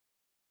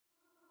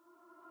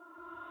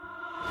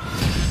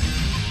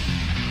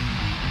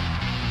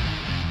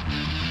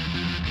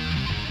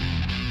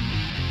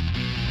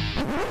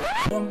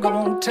I'm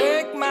gonna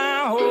take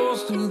my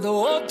horse through the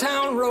old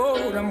town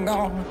road. I'm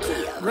gonna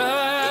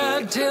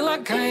ride till I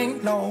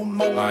can't no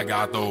more. I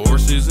got the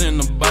horses in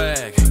the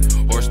back,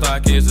 horse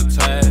stock is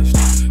attached.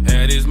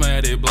 Head is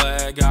matted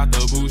black, got the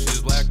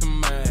bushes black to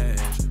match.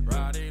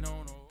 Riding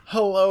on a...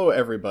 Hello,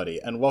 everybody,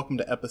 and welcome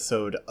to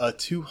episode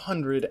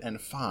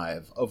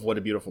 205 of What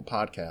a Beautiful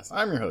Podcast.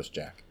 I'm your host,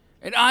 Jack.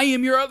 And I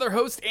am your other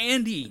host,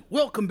 Andy.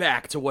 Welcome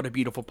back to What a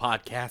Beautiful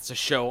Podcast, a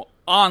show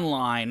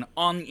online,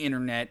 on the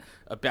internet,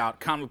 about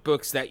comic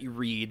books that you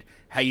read.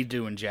 How you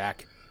doing,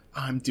 Jack?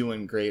 I'm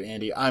doing great,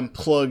 Andy. I'm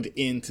plugged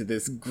into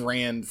this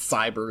grand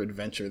cyber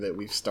adventure that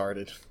we've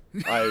started.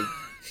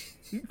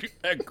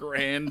 A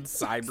grand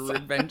cyber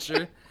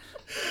adventure?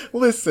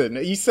 Listen,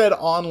 you said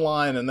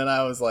online, and then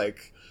I was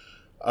like,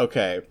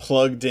 okay,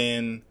 plugged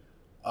in,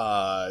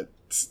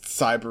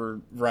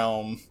 cyber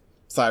realm,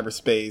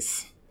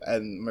 cyberspace,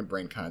 and my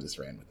brain kind of just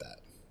ran with that.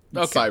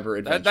 Okay. Cyber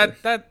adventure.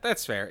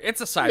 That's fair. It's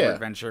a cyber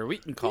adventure. We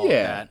can call it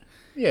that.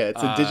 Yeah,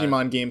 it's a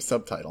Digimon game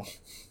subtitle.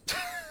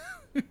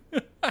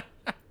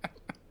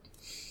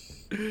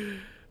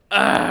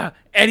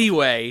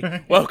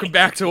 Anyway, welcome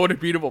back to What a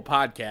Beautiful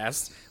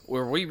Podcast,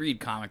 where we read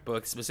comic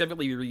books.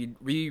 Specifically,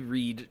 we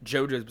read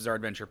JoJo's Bizarre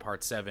Adventure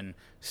Part 7,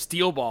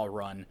 Steel Ball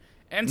Run,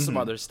 and some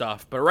other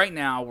stuff. But right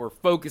now, we're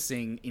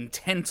focusing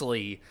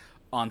intently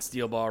on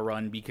Steel Ball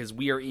Run because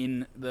we are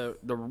in the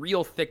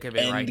real thick of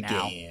it right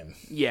now. Game.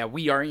 Yeah,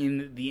 we are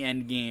in the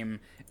end game,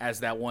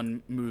 as that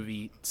one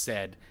movie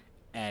said.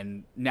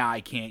 And now I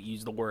can't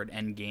use the word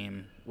end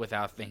game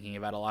without thinking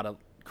about a lot of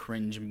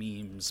cringe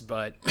memes.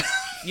 But,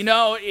 you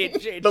know,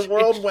 the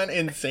world went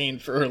insane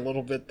for a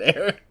little bit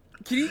there.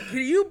 Can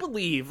you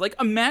believe, like,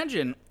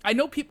 imagine, I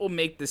know people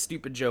make this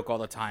stupid joke all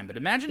the time, but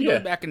imagine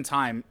going back in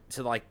time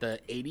to, like, the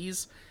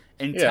 80s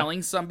and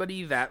telling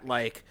somebody that,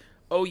 like,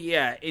 oh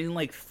yeah, in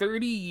like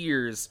 30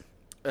 years,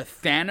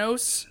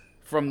 Thanos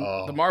from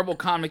the Marvel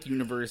comic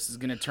universe is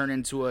going to turn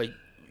into a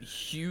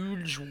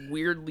huge,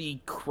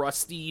 weirdly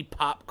crusty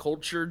pop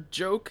culture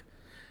joke.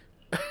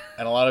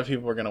 And a lot of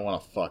people are going to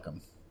want to fuck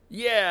him.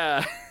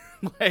 Yeah.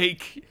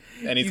 Like,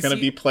 and he's going to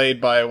be played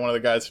by one of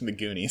the guys from the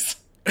Goonies.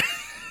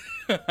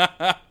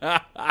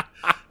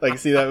 Like,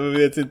 see that movie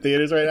that's in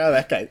theaters right now?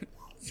 That guy.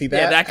 See that?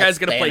 Yeah, that guy's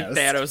going to play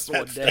Thanos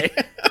one day.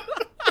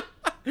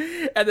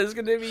 And there's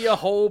going to be a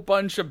whole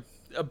bunch of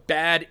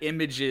bad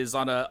images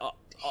on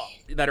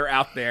that are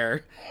out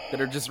there that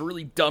are just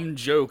really dumb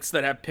jokes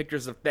that have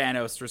pictures of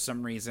Thanos for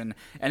some reason.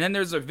 And then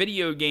there's a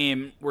video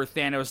game where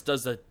Thanos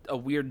does a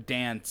weird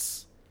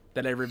dance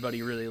that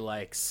everybody really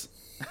likes.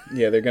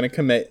 Yeah, they're going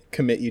to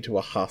commit you to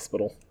a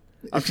hospital.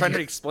 I'm trying to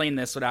explain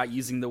this without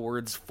using the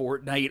words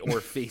Fortnite or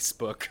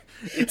Facebook.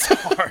 It's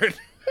hard.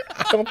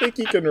 I don't think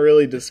you can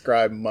really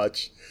describe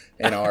much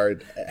in our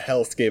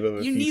hellscape of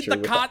a future.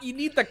 You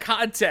need the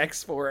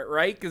context for it,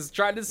 right? Because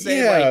trying to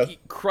say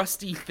like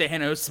crusty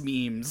Thanos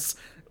memes,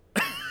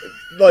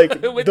 like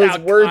those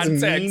words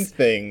context. mean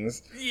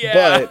things,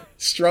 but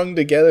strung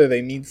together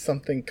they mean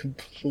something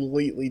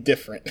completely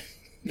different.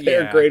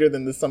 They're greater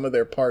than the sum of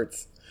their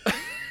parts.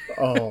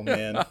 Oh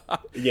man,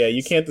 yeah,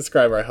 you can't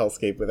describe our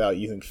hellscape without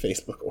using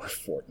Facebook or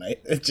Fortnite.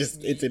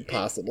 It's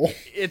impossible.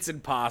 It's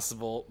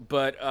impossible,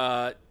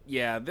 but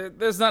yeah,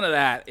 there's none of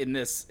that in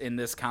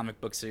this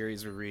comic book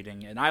series we're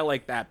reading, and I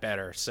like that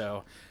better.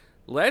 So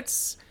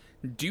let's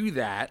do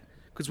that,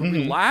 because when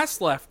we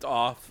last left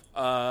off,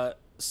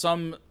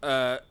 some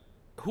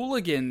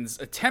hooligans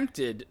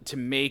attempted to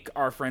make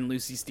our friend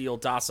Lucy Steele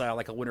docile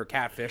like a winter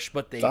catfish,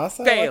 but they failed.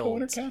 Like a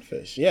winter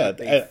catfish, yeah,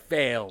 they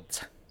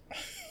failed.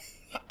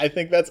 I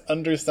think that's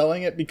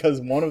underselling it,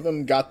 because one of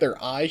them got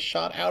their eye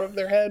shot out of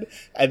their head,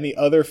 and the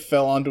other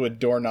fell onto a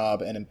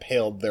doorknob and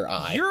impaled their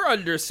eye. You're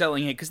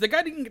underselling it, because the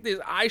guy didn't get his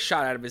eye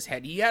shot out of his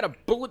head. He had a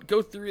bullet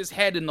go through his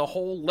head, and the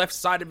whole left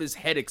side of his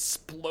head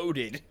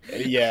exploded.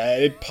 Yeah,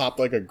 it popped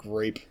like a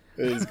grape.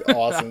 It was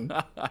awesome.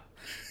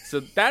 So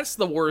that's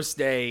the worst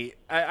day.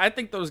 I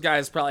think those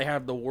guys probably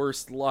have the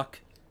worst luck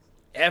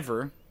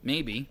ever,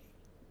 maybe.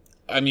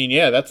 I mean,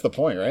 yeah, that's the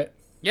point, right?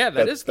 Yeah,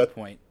 that's the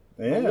point.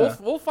 Yeah.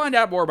 We'll find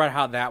out more about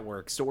how that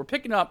works. So we're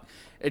picking up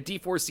at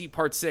D4C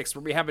Part 6,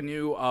 where we have a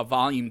new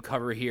volume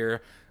cover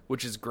here,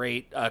 which is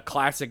great.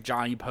 Classic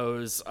Johnny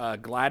Pose.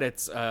 Glad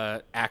it's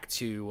Act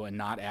 2 and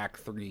not Act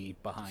 3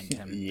 behind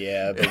him.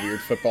 Yeah, the weird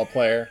football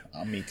player.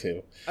 Me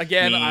too.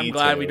 Again, I'm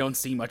glad we don't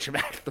see much of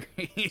Act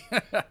 3.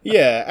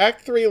 Yeah,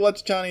 Act 3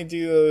 lets Johnny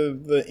do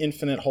the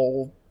infinite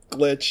hole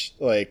glitch.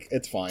 Like,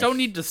 it's fine. Don't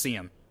need to see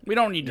him. We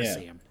don't need to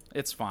see him.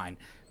 It's fine.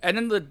 And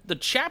then the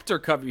chapter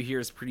cover here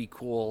is pretty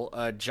cool.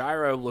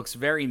 Gyro looks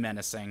very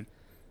menacing.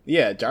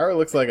 Yeah, Gyro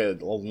looks like a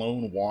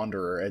lone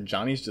wanderer, and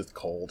Johnny's just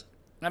cold.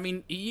 I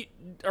mean,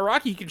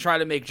 Araki can try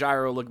to make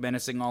Gyro look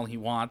menacing all he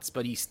wants,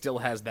 but he still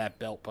has that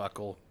belt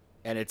buckle,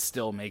 and it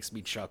still makes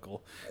me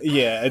chuckle.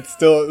 Yeah, it's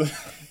still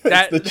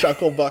it's the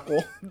chuckle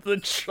buckle. The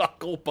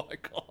chuckle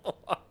buckle.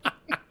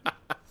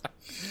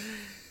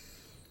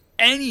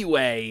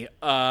 Anyway,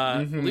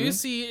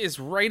 Lucy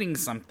is writing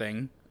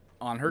something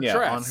on her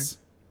dress.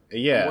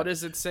 Yeah. What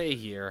does it say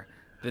here?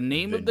 The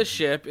name of the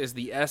ship is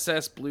the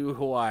SS Blue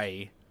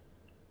Hawaii.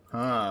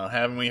 Huh?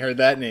 Haven't we heard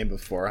that name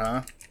before,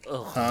 huh?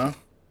 Ugh. Huh?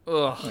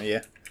 Ugh. Oh,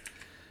 yeah.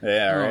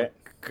 Yeah, right.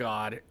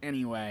 God.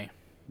 Anyway.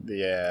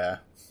 Yeah.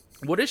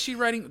 What is she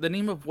writing? The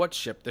name of what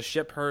ship? The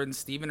ship her and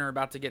Steven are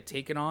about to get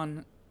taken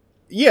on?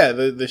 Yeah,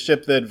 the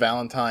ship that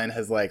Valentine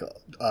has, like,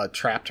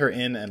 trapped her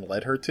in and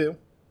led her to.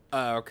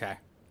 Okay.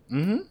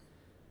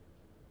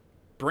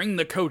 Bring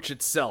the coach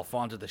itself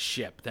onto the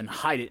ship, then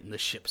hide it in the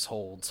ship's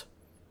hold.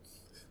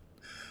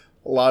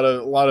 A lot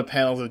of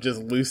panels of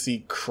just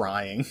Lucy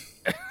crying.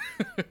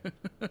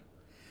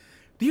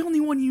 The only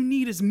one you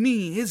need is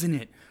me, isn't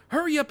it?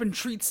 Hurry up and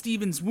treat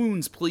Steven's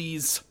wounds,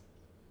 please.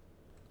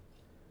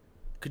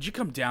 Could you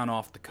come down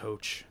off the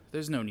coach?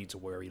 There's no need to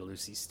worry,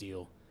 Lucy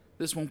Steele.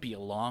 This won't be a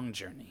long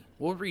journey.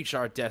 We'll reach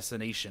our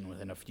destination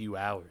within a few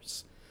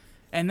hours.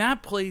 And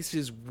that place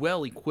is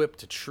well equipped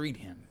to treat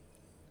him.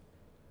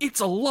 It's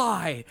a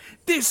lie!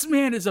 This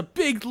man is a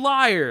big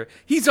liar!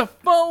 He's a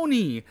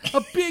phony!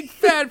 A big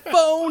fat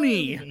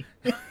phony!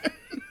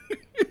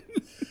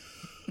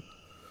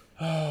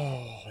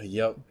 Oh,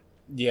 yep.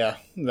 Yeah,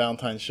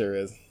 Valentine sure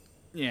is.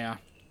 Yeah.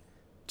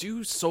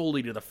 Due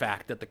solely to the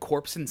fact that the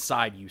corpse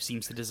inside you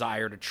seems to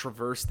desire to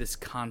traverse this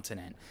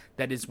continent,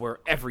 that is where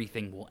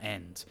everything will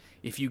end.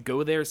 If you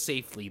go there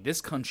safely,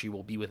 this country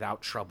will be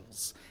without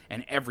troubles,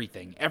 and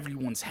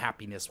everyone's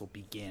happiness will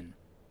begin.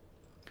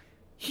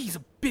 He's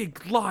a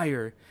big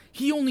liar.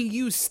 He only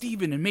used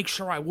Steven to make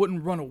sure I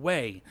wouldn't run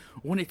away.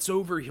 When it's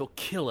over, he'll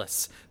kill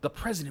us. The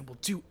president will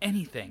do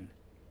anything.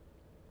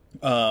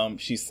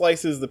 She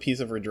slices the piece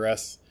of her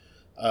dress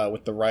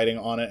with the writing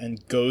on it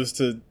and goes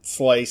to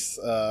slice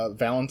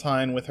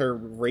Valentine with her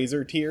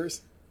razor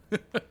tears.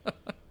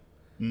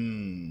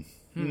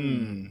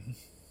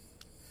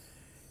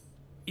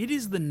 It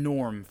is the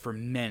norm for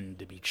men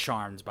to be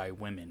charmed by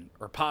women,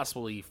 or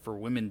possibly for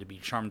women to be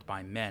charmed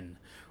by men.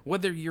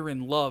 Whether you're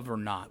in love or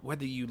not,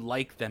 whether you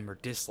like them or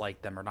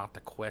dislike them are not the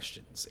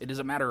questions. It is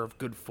a matter of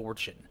good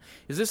fortune.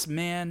 Is this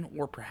man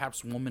or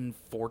perhaps woman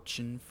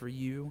fortune for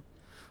you?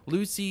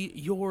 Lucy,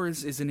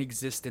 yours is an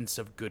existence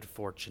of good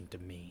fortune to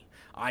me.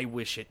 I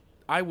wish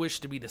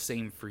to be the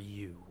same for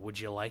you. Would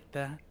you like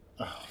that?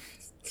 Oh,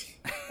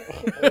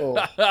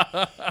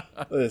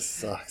 this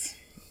sucks.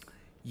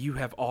 You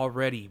have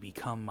already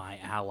become my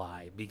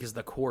ally, because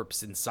the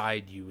corpse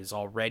inside you is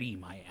already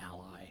my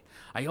ally.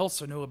 I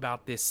also know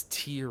about this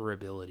tear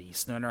ability,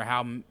 so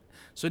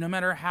no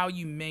matter how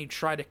you may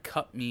try to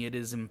cut me, it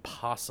is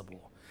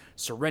impossible.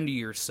 Surrender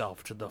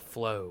yourself to the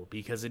flow,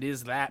 because it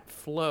is that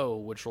flow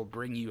which will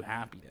bring you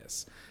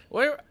happiness.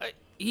 Rocky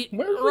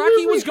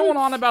was going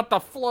on about the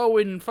flow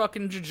in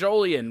fucking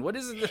Jojolian. What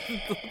is it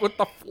with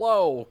the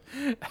flow?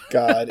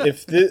 God,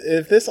 if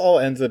this all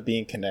ends up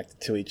being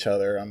connected to each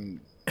other, oh my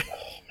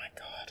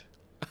God.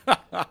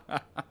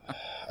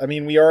 I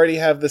mean, we already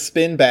have the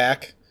spin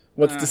back.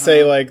 What's to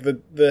say, like,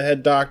 the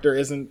head doctor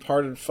isn't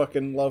part of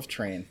fucking Love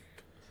Train?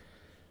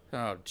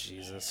 Oh,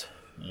 Jesus.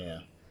 Yeah.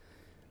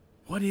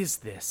 What is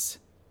this?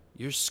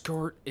 Your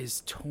skirt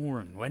is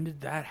torn. When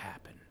did that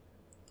happen?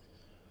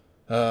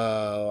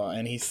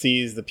 And he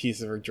sees the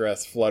piece of her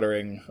dress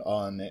fluttering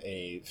on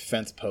a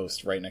fence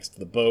post right next to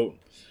the boat,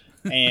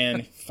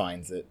 and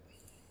finds it.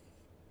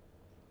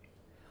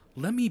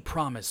 Let me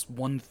promise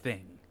one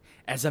thing.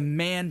 As a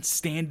man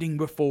standing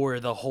before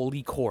the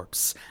holy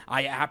corpse,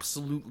 I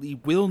absolutely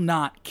will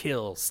not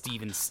kill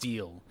Steven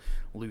Steele,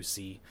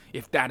 Lucy,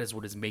 if that is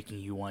what is making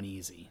you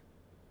uneasy.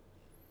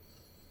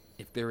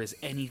 If there is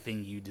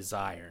anything you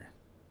desire.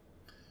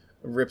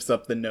 Rips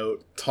up the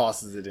note,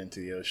 tosses it into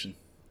the ocean.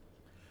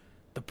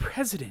 The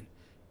president?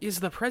 Is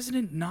the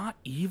president not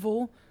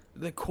evil?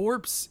 The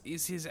corpse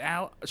is his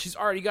She's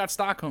already got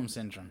Stockholm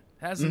Syndrome.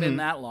 Hasn't been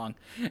that long.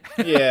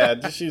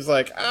 Yeah, she's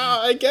like,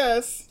 I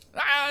guess.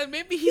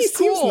 Maybe he's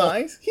cool. Seems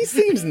nice. He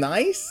seems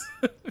nice.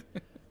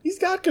 He's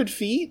got good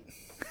feet.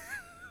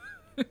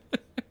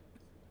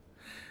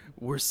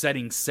 We're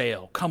setting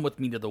sail. Come with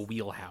me to the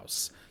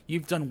wheelhouse.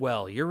 You've done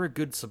well. You're a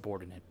good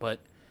subordinate, but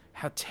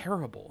how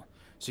terrible.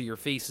 So your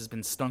face has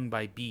been stung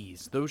by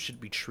bees. Those should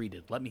be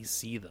treated. Let me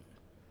see them.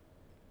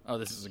 Oh,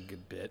 this is a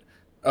good bit.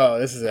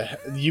 Oh,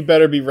 you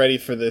better be ready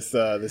for this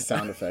this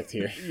sound effect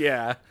here.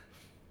 Yeah.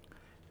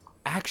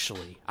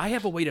 Actually, I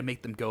have a way to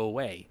make them go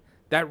away.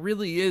 That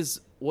really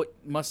is what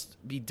must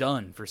be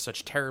done for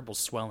such terrible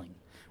swelling.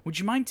 Would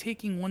you mind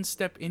taking one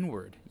step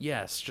inward?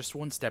 Yes, just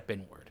one step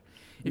inward.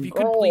 If you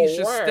could please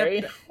just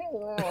step...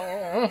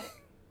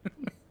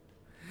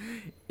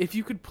 If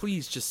you could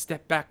please just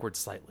step backward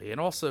slightly, and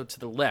also to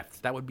the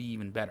left, that would be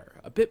even better.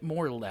 A bit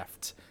more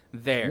left.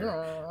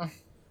 There.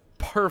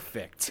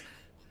 Perfect.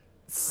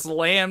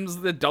 Slams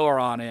the door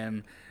on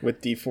him.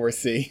 With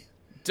D4C.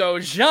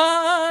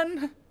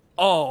 Dojan!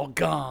 All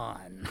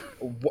gone.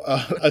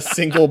 A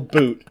single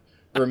boot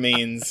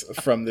remains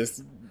from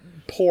this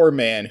poor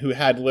man who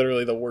had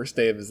literally the worst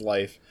day of his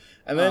life.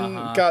 And then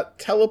got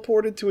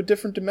teleported to a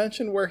different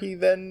dimension where he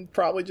then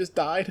probably just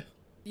died.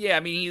 Yeah,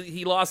 I mean,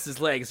 he lost his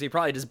leg, so he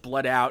probably just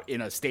bled out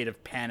in a state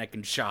of panic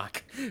and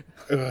shock.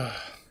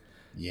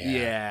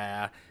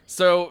 Yeah.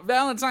 So,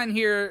 Valentine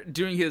here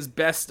doing his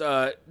best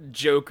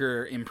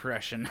Joker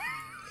impression.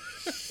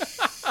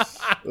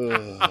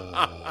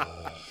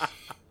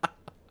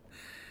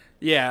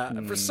 Yeah,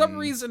 for some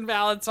reason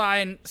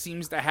Valentine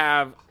seems to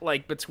have,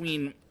 like,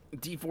 between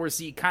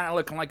D4C kind of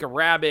looking like a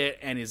rabbit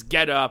and his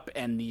getup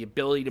and the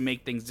ability to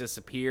make things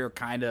disappear,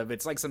 kind of.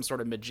 It's like some sort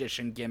of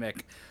magician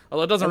gimmick.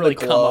 Although it doesn't really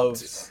come up.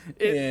 This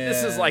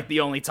is like the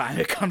only time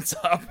it comes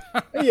up.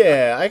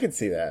 Yeah, I can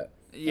see that.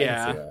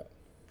 Yeah. I can see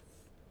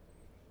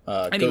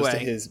that. Anyway. Goes to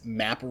his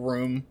map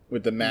room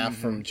with the map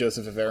from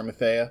Joseph of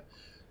Arimathea.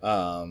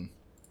 And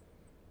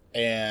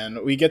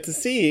we get to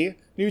see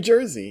New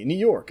Jersey, New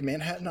York,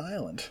 Manhattan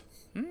Island.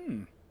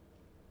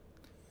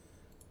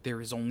 There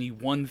is only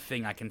one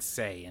thing I can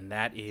say, and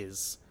that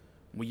is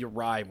we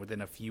arrive within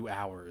a few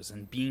hours,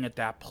 and being at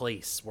that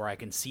place where I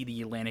can see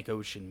the Atlantic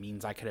Ocean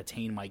means I could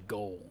attain my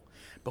goal.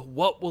 But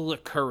what will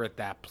occur at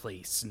that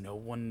place, no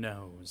one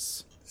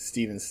knows.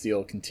 Stephen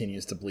Steele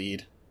continues to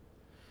bleed.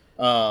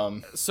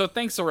 So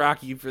thanks,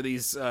 Araki, for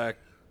these...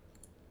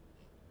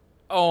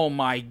 Oh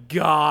my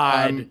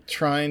god. I'm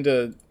trying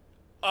to...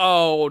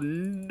 Oh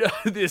no,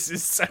 this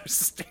is so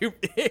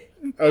stupid.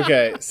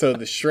 Okay, so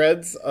the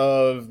shreds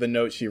of the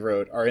note she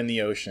wrote are in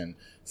the ocean.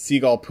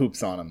 Seagull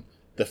poops on them.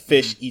 The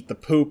fish eat the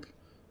poop.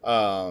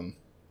 That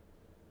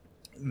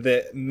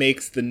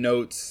makes the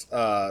notes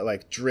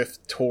like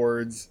drift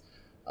towards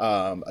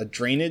a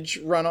drainage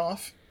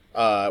runoff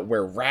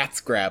where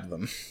rats grab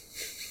them.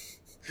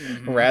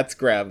 Rats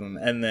grab them,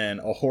 and then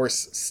a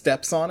horse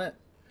steps on it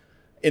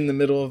in the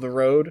middle of the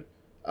road,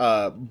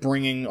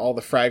 bringing all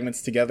the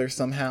fragments together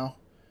somehow.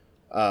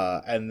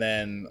 And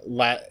then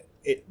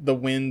the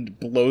wind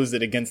blows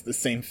it against the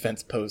same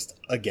fence post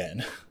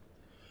again.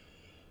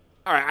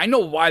 Alright, I know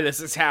why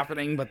this is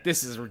happening, but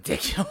this is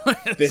ridiculous.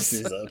 This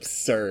is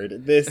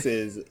absurd. This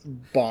is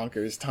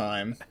bonkers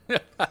time.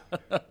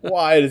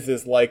 Why is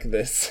this like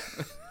this?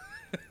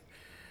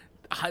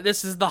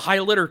 This is the high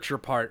literature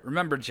part.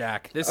 Remember,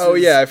 Jack.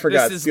 I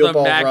forgot. Steel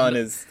Ball Run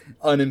is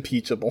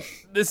unimpeachable.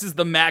 This is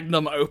the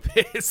magnum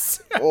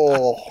opus.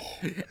 Oh.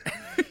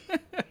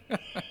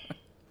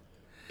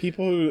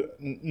 People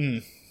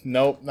who...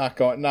 nope, not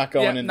going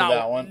into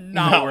that one.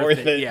 Not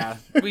worth it. Yeah.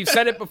 We've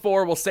said it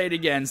before, we'll say it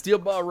again. Steel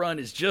Ball Run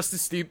is just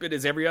as stupid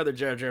as every other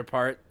JoJo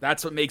part.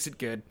 That's what makes it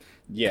good.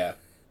 Yeah.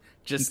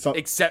 Just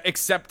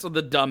accept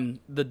the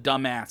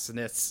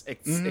dumbassness.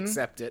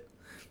 Accept it.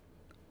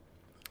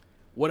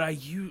 When I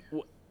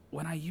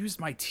used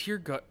my tear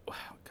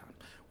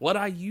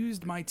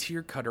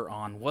cutter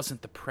on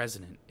wasn't the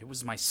president. It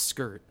was my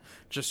skirt.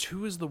 Just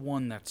who is the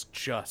one that's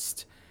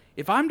just?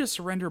 If I'm to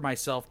surrender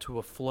myself to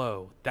a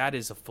flow, that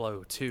is a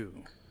flow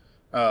too.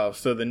 Oh,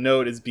 so the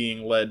note is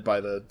being led by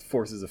the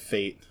forces of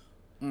fate.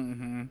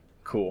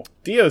 Cool.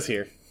 Dio's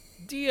here.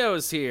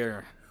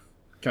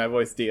 Can I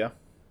voice Dio?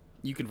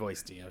 You can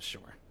voice Dio,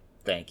 sure.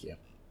 Thank you.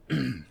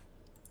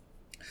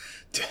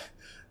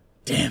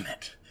 Damn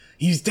it.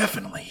 He's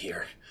definitely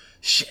here.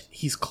 Shit,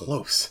 he's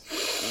close.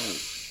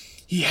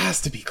 He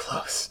has to be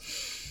close.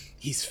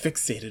 He's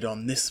fixated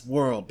on this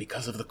world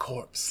because of the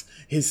corpse.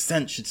 His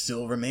scent should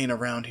still remain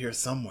around here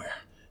somewhere.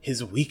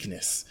 His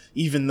weakness,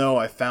 even though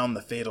I found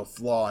the fatal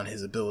flaw in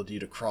his ability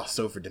to cross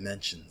over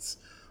dimensions.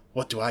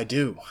 What do I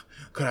do?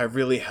 Could I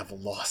really have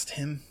lost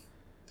him?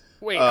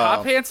 Wait,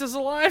 Hot Pants is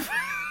alive?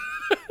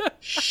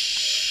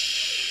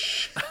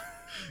 Shh.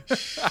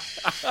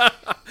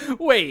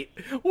 Wait.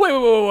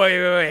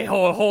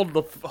 Hold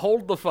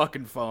the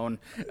fucking phone.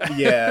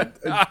 Yeah.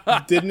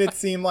 Didn't it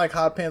seem like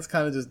Hot Pants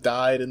kind of just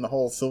died in the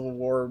whole Civil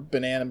War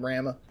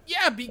Bananarama?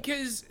 Yeah,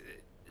 because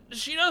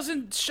she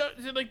doesn't show,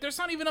 like, there's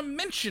not even a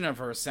mention of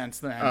her since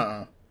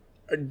then.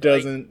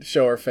 Doesn't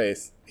show her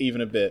face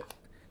even a bit.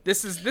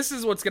 This is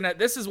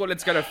what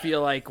it's gonna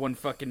feel like when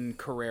fucking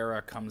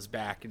Carrera comes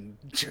back and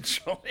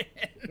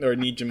or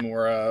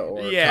Nijimura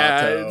or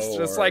Kato, it's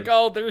just like,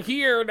 oh, they're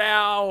here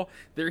now.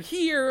 They're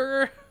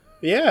here.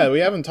 Yeah, we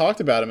haven't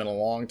talked about them in a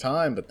long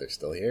time, but they're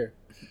still here.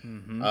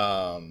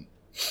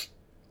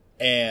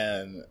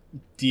 And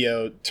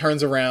Dio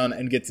turns around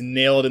and gets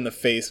nailed in the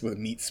face with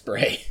meat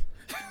spray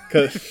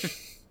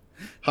because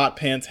Hot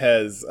Pants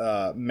has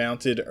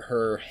mounted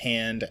her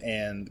hand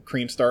and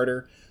cream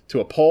starter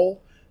to a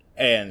pole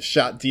and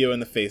shot Dio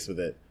in the face with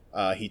it.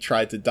 He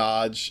tried to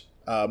dodge,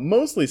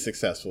 mostly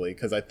successfully,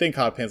 because I think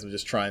Hot Pants was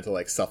just trying to,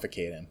 like,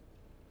 suffocate him.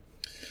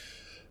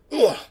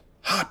 Ugh,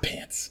 Hot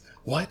Pants.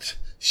 What?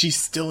 She's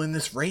still in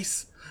this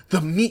race? The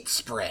meat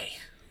spray.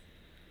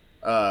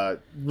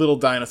 Little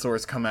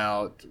dinosaurs come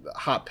out.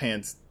 Hot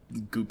Pants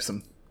goops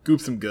them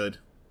good.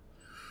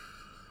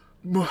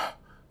 My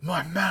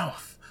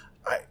mouth.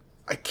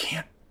 I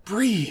can't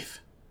breathe.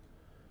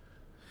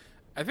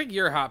 I think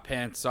you're Hot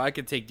Pants, so I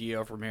could take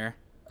Dio from here.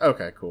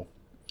 Okay, cool.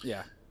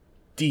 Yeah.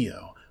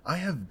 Dio, I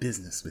have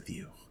business with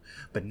you,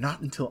 but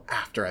not until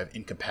after I've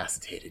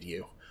incapacitated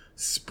you.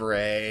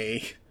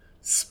 Spray.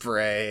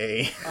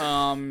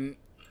 The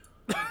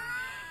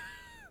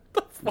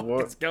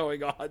fuck is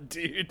going on,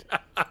 dude?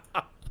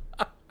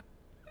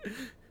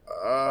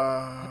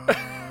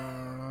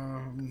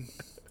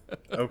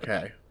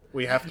 Okay.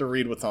 We have to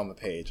read what's on the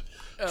page.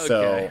 Okay.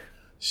 So,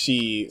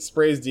 she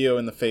sprays Dio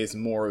in the face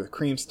more with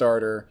cream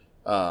starter,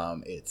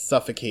 It's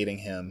suffocating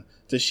him.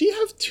 Does she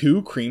have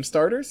 2 cream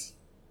starters?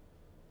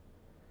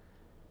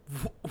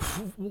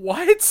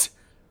 What?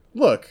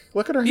 Look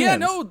at her hands. Yeah,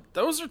 no,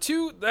 those are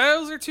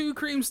two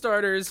cream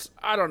starters.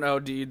 I don't know,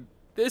 dude.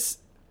 This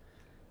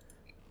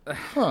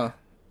Huh.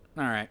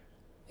 Alright.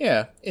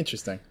 Yeah,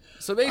 interesting.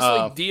 So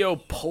basically, Dio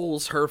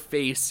pulls her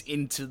face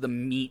into the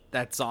meat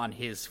that's on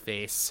his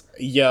face.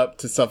 Yep,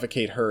 to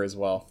suffocate her as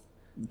well.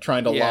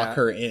 Trying to lock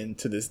her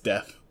into this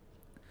death.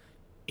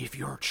 If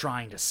you're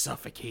trying to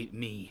suffocate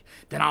me,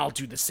 then I'll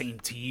do the same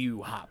to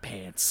you, Hot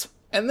Pants.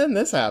 And then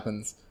this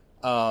happens.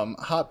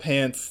 Hot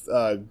Pants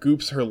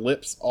goops her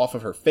lips off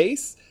of her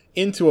face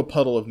into a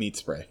puddle of meat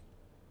spray.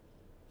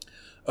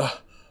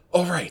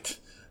 Alright.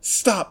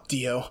 Stop,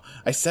 Dio.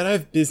 I said I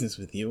have business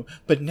with you,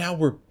 but now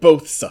we're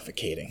both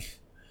suffocating.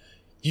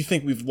 You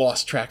think we've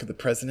lost track of the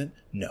president?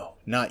 No,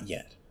 not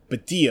yet.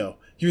 But Dio,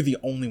 you're the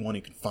only one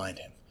who can find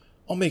him.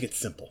 I'll make it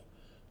simple.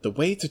 The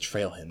way to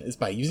trail him is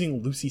by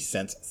using Lucy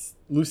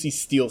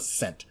Steele's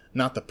scent,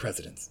 not the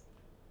president's.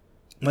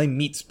 My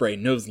meat spray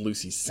knows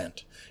Lucy's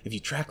scent. If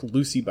you track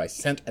Lucy by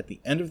scent at the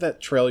end of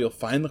that trail, you'll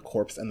find the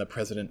corpse and the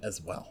president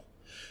as well.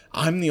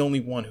 I'm the only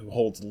one who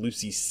holds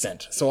Lucy's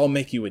scent, so I'll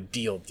make you a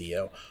deal,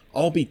 Dio.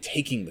 I'll be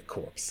taking the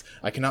corpse.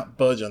 I cannot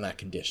budge on that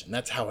condition.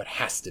 That's how it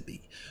has to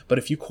be. But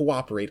if you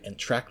cooperate and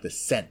track the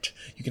scent,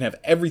 you can have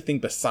everything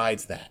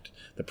besides that.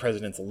 The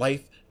president's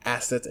life,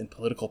 assets, and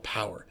political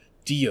power.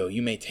 Dio,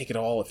 you may take it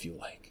all if you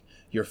like.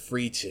 You're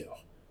free to.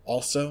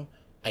 Also,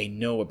 I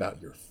know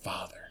about your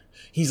father.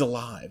 He's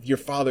alive. Your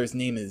father's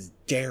name is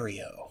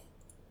Dario.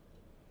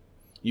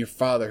 Your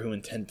father who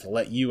intended to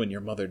let you and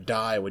your mother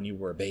die when you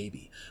were a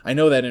baby. I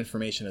know that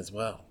information as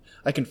well.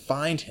 I can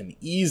find him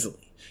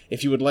easily.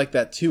 If you would like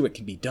that too, it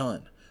can be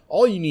done.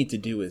 All you need to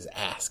do is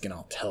ask and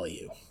I'll tell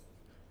you.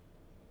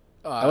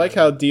 I like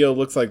how Dio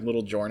looks like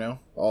little Giorno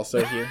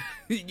also here.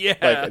 Yeah.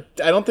 Like,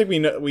 I don't think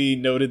we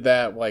noted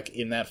that like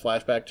in that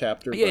flashback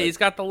chapter. Yeah, but he's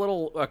got the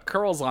little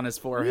curls on his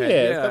forehead.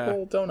 Yeah, he's got the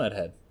little donut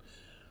head.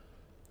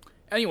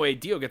 Anyway,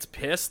 Dio gets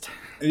pissed.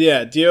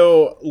 Yeah,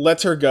 Dio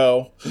lets her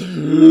go.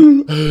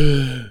 Oh,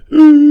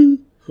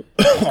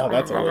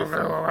 that's a little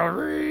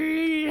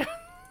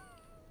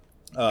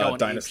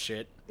dinosaur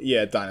shit.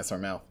 Yeah, dinosaur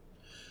mouth.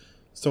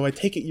 So I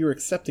take it you're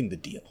accepting the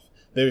deal.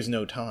 There's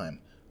no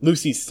time.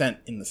 Lucy's scent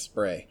in the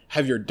spray.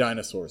 Have your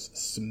dinosaurs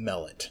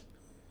smell it.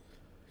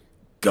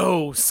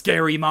 Go,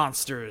 scary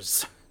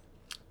monsters.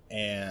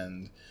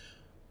 And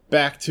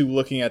back to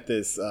looking at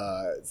this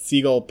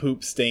seagull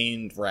poop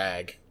stained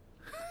rag.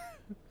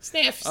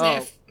 Sniff,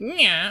 sniff.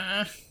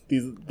 Yeah.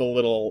 The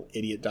little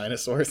idiot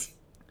dinosaurs.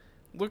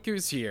 Look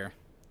who's here.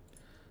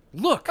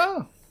 Look!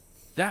 Oh.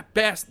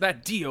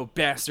 That Dio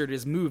bastard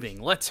is moving.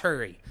 Let's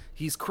hurry.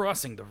 He's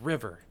crossing the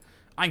river.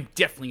 I'm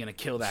definitely gonna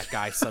kill that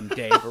guy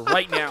someday, but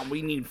right now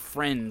we need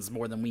friends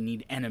more than we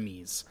need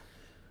enemies.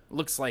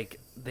 Looks like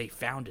they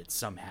found it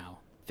somehow.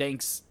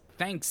 Thanks,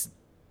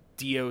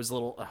 Dio's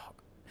little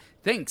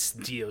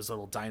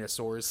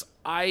dinosaurs.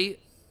 I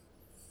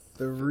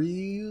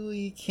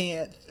really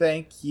can't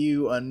thank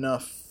you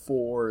enough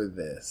for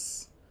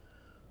this.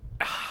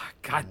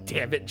 God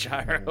damn it,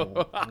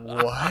 Gyro.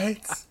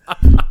 What?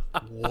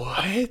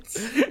 What?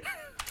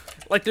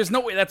 Like, there's no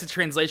way that's a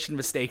translation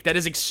mistake. That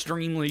is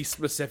extremely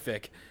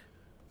specific.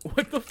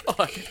 What the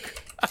fuck?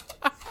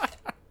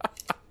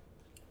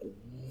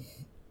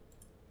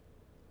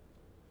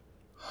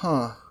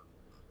 Huh.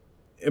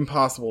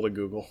 Impossible to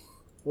Google.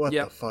 What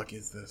Yep. the fuck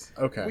is this?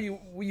 Okay.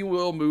 We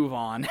will move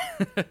on.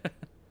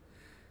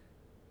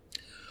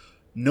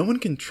 No one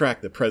can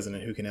track the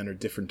president who can enter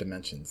different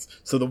dimensions,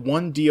 so the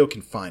one Dio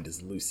can find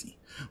is Lucy.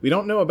 We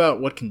don't know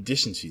about what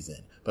condition she's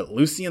in, but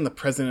Lucy and the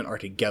president are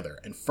together,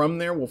 and from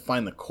there we'll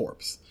find the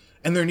corpse.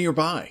 And they're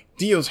nearby.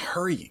 Dio's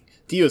hurrying.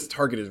 Dio's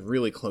target is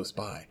really close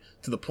by,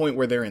 to the point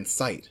where they're in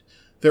sight.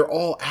 They're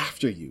all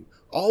after you.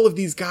 All of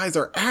these guys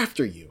are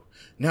after you.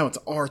 Now it's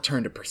our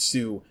turn to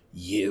pursue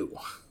you.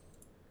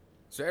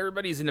 So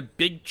everybody's in a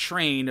big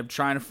train of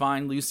trying to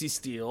find Lucy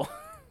Steele.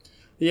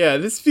 Yeah,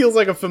 this feels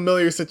like a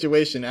familiar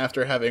situation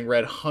after having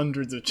read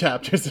hundreds of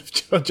chapters of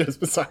JoJo's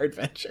Bizarre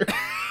Adventure.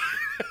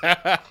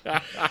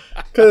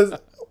 Because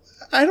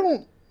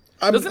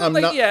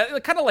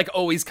it kind of like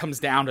always comes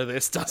down to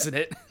this, doesn't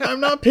it? I'm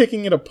not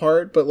picking it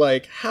apart, but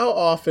like, how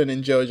often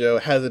in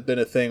JoJo has it been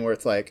a thing where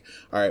it's like,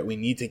 all right, we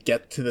need to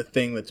get to the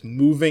thing that's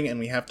moving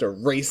and we have to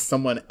race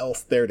someone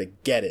else there to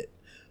get it.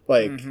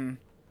 Like,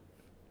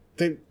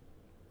 I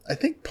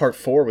think part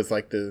 4 was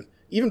like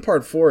even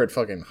part 4 had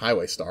fucking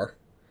Highway Star.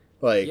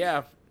 Like,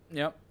 yeah,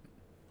 yep.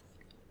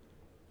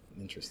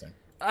 Interesting.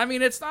 I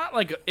mean, it's not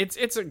like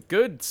it's a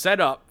good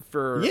setup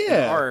for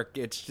an arc.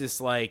 It's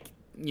just like,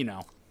 you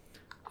know,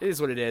 it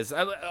is what it is.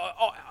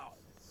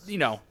 You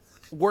know,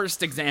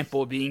 worst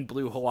example being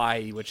Blue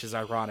Hawaii, which is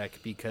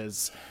ironic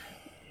because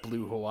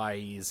Blue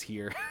Hawaii is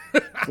here.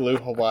 Blue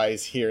Hawaii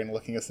is here and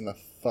looking us in the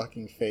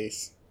fucking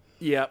face.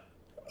 Yep.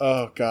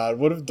 Oh god,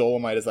 what if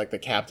Dolomite is like the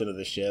captain of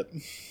the ship?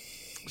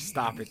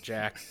 Stop it,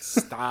 Jack.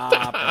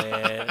 Stop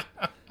it.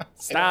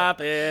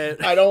 Stop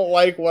it. I don't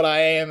like what I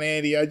am,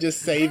 Andy. I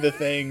just say the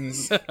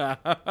things.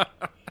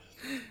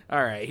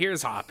 All right,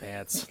 here's Hot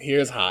Pants.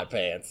 Here's Hot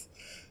Pants.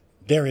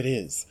 There it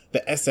is.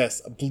 The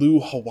SS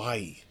Blue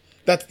Hawaii.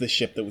 That's the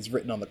ship that was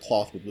written on the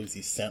cloth with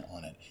Lucy's scent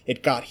on it.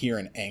 It got here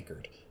and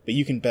anchored. But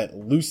you can bet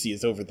Lucy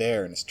is over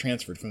there and is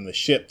transferred from the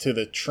ship to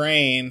the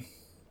train.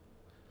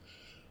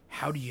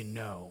 How do you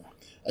know?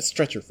 A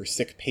stretcher for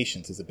sick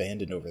patients is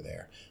abandoned over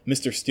there.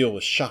 Mr. Steele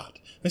was shot.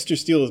 Mr.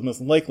 Steele is most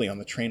likely on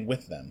the train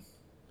with them.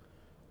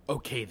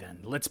 Okay then,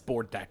 let's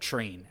board that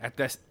train. At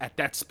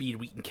that speed,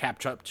 we can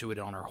catch up to it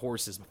on our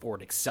horses before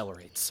it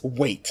accelerates.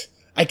 Wait,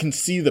 I can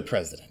see the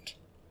president.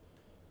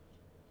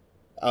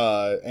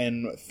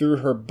 And through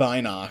her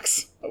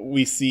binocs,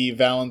 we see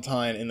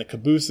Valentine in the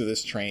caboose of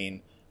this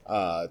train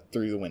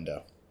through the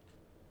window.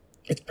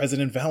 It's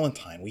President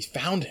Valentine. We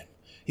found him.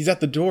 He's at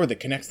the door that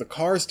connects the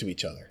cars to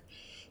each other.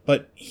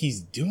 But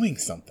he's doing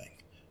something.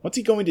 What's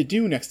he going to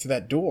do next to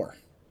that door?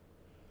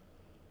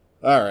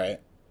 Alright,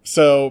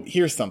 so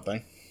here's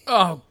something.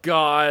 Oh,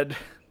 God.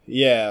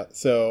 Yeah,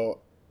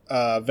 so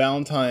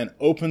Valentine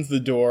opens the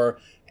door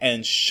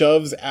and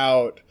shoves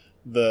out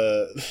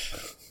the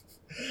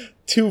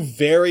two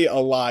very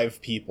alive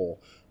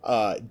people,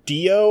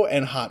 Dio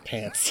and Hot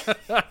Pants.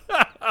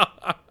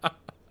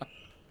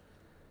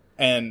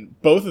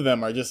 And both of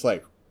them are just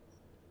like,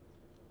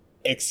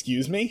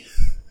 excuse me?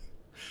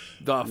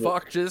 The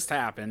fuck just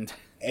happened?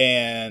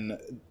 And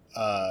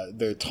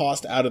they're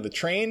tossed out of the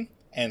train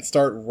and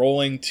start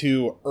rolling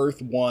to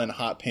Earth 1,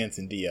 Hot Pants,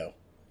 and Dio.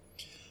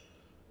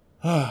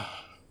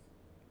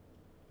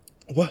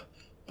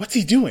 What's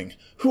he doing?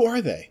 Who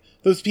are they?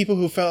 Those people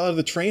who fell out of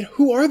the train?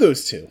 Who are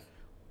those two?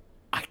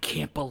 I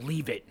can't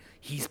believe it.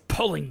 He's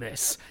pulling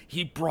this.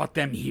 He brought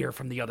them here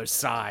from the other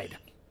side.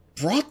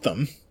 Brought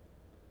them?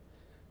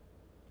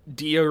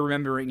 Dio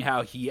remembering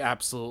how he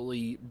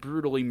absolutely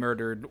brutally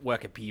murdered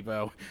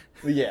Wekapipo.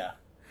 Yeah.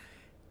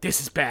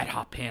 This is bad,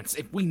 Hot Pants.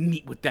 If we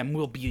meet with them,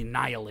 we'll be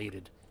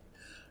annihilated.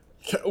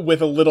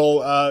 With a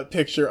little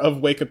picture of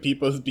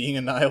Wekapipo's being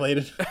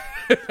annihilated.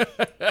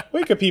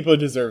 Wekapipo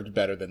deserved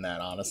better than that,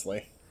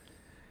 honestly.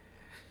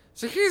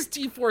 So here's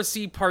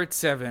D4C Part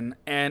 7,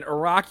 and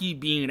Araki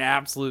being an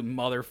absolute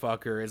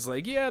motherfucker is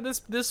like, yeah,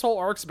 this whole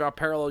arc's about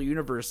parallel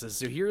universes,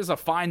 so here's a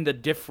find the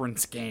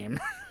difference game.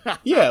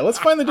 Yeah, let's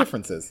find the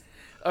differences.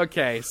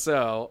 Okay,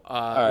 so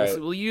right.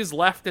 we'll use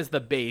left as the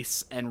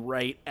base and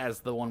right as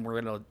the one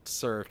we're going to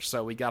search.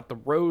 So we got the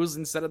rose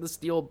instead of the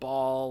steel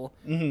ball.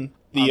 Mm-hmm.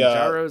 The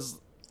gyros,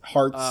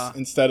 hearts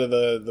instead of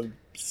the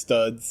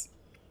studs.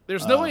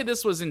 There's no way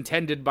this was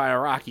intended by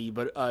Araki,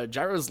 but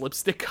Gyro's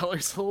lipstick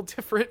color's a little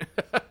different.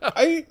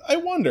 I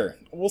wonder.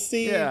 We'll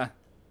see. Yeah.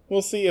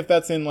 We'll see if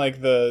that's in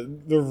like the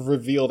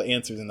revealed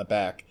answers in the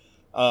back.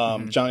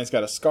 Johnny's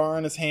got a scar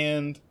on his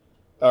hand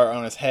or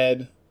on his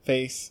head,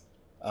 face.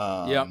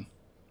 Yep.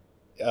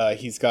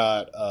 He's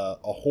got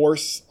a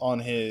horse on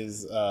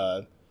his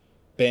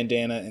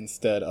bandana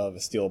instead of a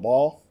steel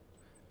ball.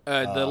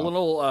 The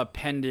little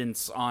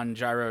pendants on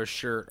Gyro's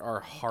shirt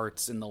are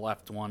hearts in the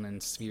left one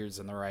and spheres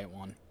in the right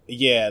one.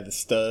 Yeah, the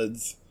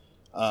studs.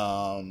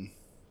 Johnny's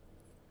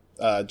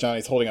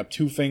holding up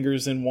 2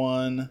 fingers in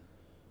one.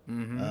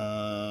 Mm-hmm.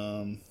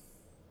 I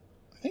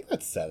think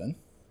that's 7.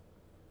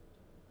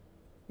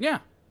 Yeah.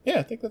 Yeah,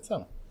 I think that's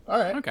 7. All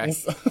right. Okay.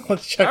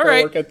 Let's check All our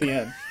right. work at the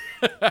end.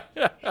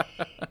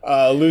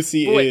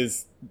 Lucy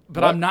is...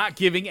 But I'm not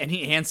giving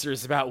any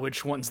answers about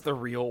which one's the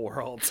real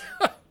world.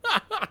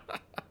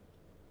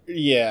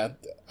 Yeah,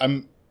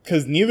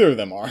 because neither of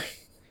them are.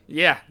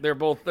 Yeah, they're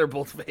both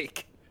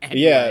fake.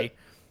 Anyway. Yeah.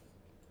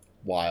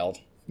 Wild.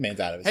 Man's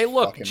out of his Hey,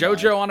 look, fucking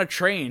JoJo mind. on a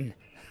train.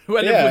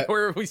 Yeah.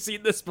 Where have we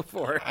seen this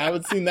before? I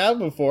haven't seen that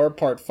before.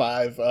 Part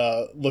 5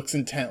 looks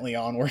intently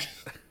onward.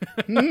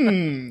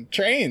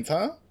 Trains,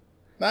 huh?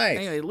 Nice.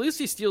 Anyway,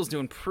 Lucy Steele's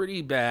doing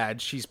pretty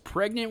bad. She's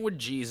pregnant with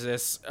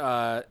Jesus.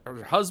 Her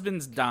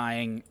husband's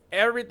dying.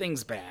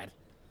 Everything's bad.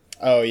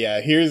 Oh,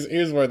 yeah.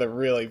 Here's where the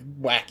really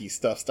wacky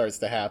stuff starts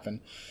to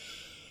happen.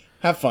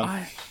 Have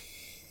fun.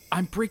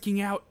 I'm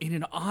breaking out in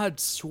an odd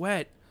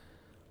sweat.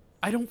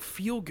 I don't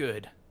feel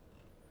good.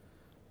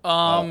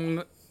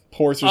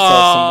 Pours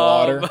herself some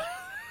water.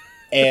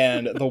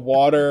 And the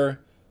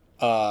water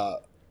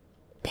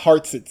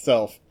parts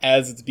itself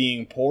as it's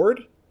being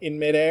poured in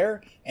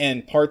midair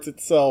and parts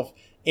itself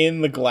in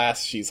the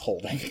glass she's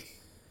holding.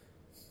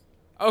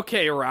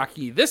 Okay,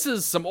 Rocky, this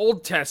is some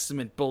Old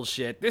Testament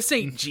bullshit. This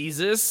ain't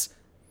Jesus.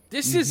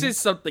 This isn't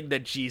something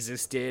that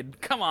Jesus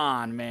did. Come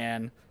on,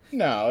 man.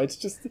 No, it's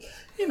just,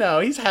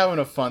 he's having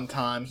a fun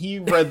time. He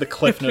read the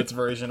Cliff Notes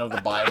version of the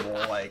Bible.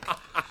 Like,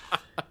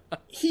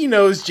 he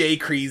knows Jay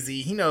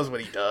Creasy. He knows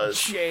what he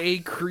does. Jay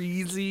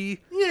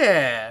Creasy?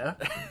 Yeah.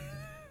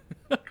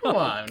 Come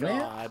on, man.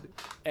 God.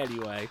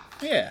 Anyway.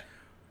 Yeah.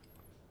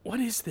 What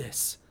is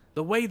this?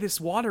 The way this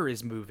water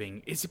is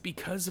moving, is it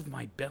because of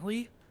my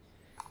belly?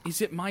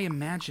 Is it my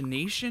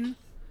imagination?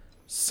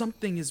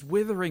 Something is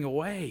withering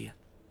away.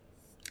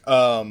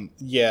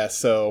 Yeah,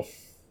 so...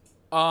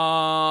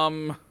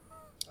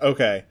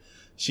 Okay.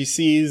 She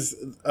sees,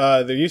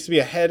 there used to be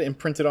a head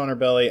imprinted on her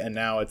belly, and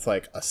now it's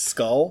like a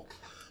skull.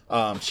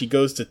 She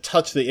goes to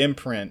touch the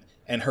imprint,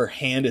 and her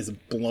hand is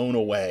blown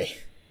away.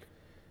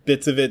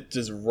 bits of it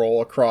just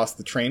roll across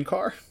the train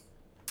car.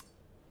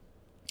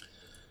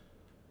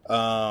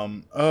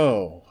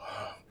 Oh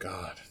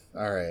God.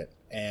 All right.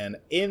 And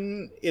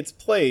in its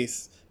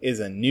place is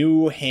a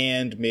new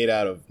hand made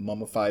out of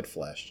mummified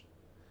flesh.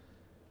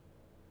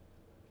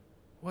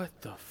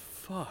 What the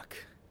fuck?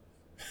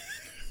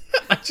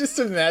 I just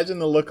imagine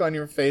the look on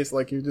your face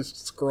like you're just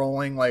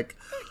scrolling like...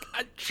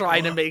 I'm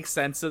trying to make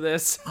sense of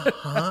this.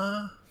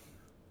 Huh?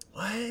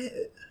 What?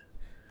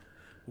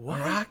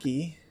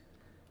 Rocky?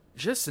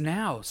 Just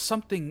now,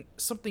 something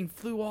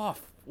flew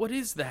off. What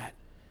is that?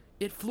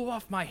 It flew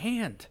off my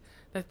hand.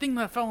 That thing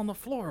that fell on the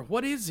floor.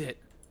 What is it?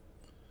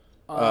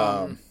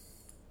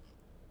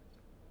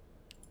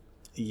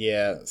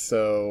 Yeah,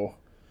 so...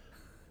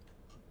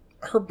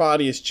 Her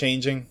body is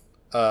changing.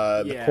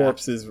 The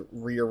corpse is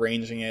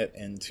rearranging it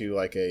into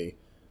like a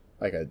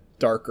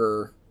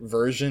darker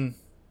version.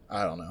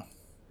 I don't know.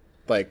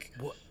 Like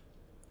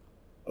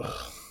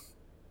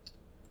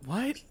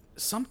what?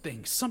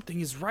 Something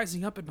is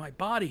rising up in my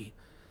body.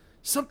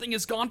 Something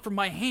has gone from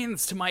my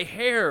hands to my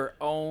hair.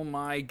 Oh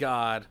my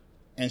God.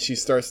 And she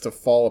starts to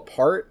fall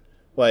apart.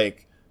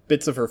 Like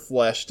bits of her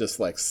flesh just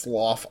like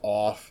slough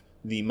off.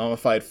 The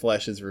mummified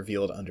flesh is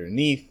revealed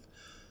underneath.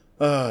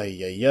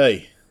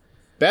 Ay.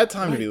 Bad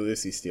time to be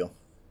Lucy Steele.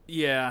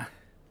 Yeah.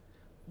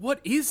 What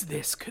is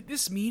this? Could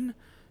this mean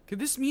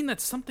that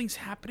something's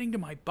happening to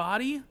my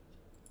body?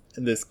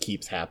 And this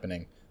keeps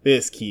happening.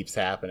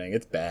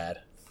 It's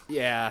bad.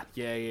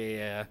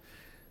 Yeah.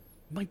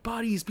 My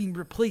body is being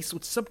replaced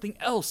with something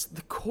else.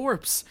 The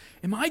corpse.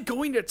 Am I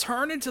going to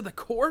turn into the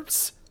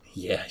corpse?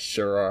 Yeah,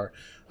 sure are.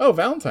 Oh,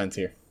 Valentine's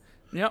here.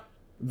 Yep.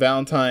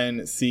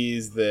 Valentine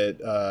sees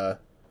that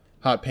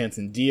Hot Pants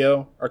and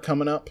Dio are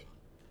coming up.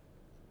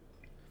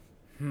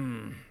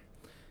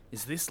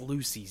 Is this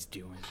Lucy's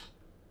doing?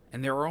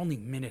 And there are only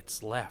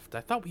minutes left.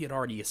 I thought we had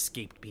already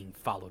escaped being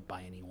followed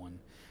by anyone.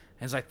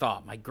 As I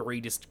thought, my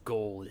greatest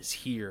goal is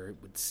here, it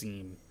would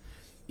seem,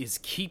 is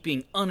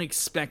keeping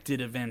unexpected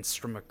events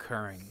from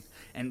occurring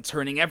and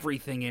turning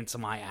everything into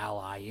my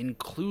ally,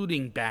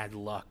 including bad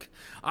luck.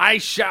 I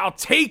shall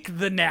take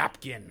the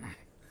napkin!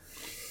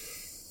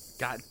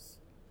 God,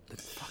 the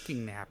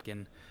fucking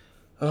napkin.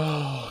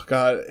 Oh,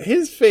 God.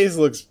 His face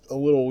looks a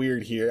little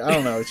weird here. I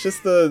don't know. It's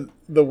just the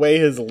way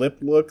his lip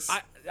looks.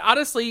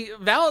 Honestly,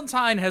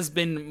 Valentine has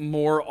been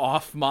more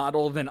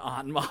off-model than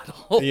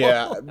on-model.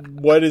 Yeah.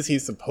 What is he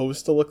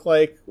supposed to look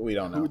like? We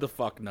don't know. Who the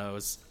fuck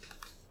knows?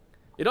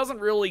 It doesn't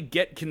really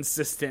get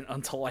consistent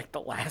until, like,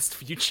 the last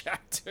few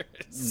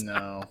chapters.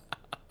 No.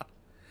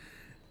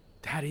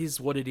 That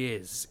is what it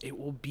is. It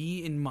will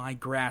be in my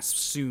grasp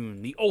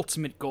soon. The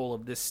ultimate goal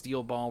of this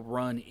Steel Ball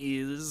run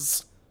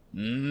is...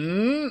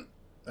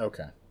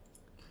 Okay.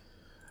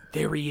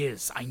 There he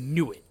is. I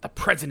knew it. The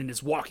president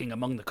is walking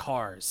among the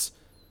cars.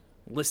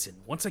 Listen,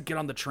 once I get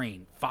on the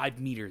train, 5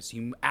 meters,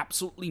 you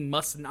absolutely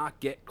must not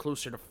get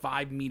closer to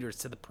 5 meters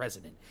to the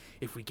president.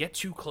 If we get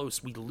too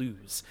close, we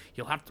lose.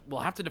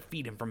 We'll have to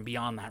defeat him from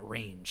beyond that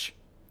range.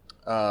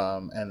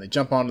 And they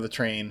jump onto the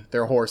train.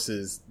 Their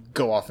horses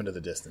go off into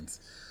the distance.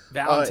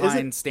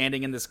 Valentine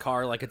standing in this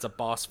car like it's a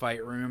boss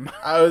fight room.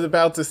 I was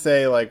about to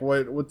say, like,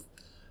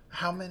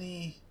 how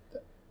many...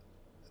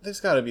 There's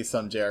got to be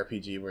some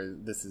JRPG where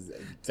this is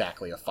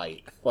exactly a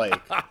fight.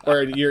 Like,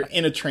 where you're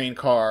in a train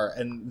car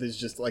and there's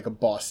just, like, a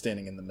boss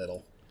standing in the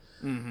middle.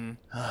 Mm-hmm.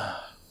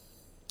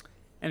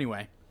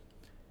 Anyway.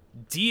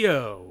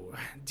 Dio,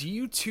 do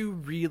you two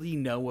really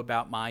know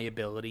about my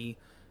ability?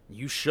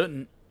 You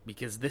shouldn't,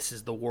 because this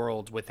is the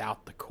world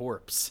without the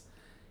corpse.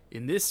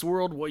 In this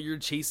world, what you're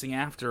chasing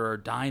after are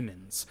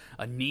diamonds.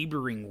 A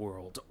neighboring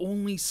world,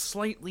 only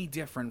slightly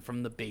different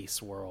from the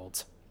base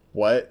world.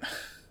 What?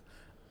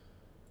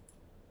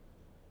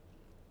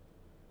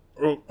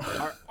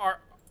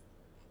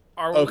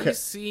 Are we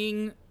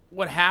seeing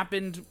what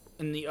happened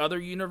in the other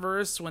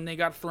universe when they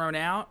got thrown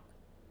out?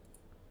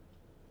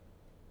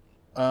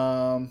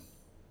 Oh,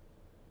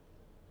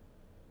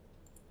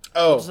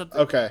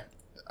 okay.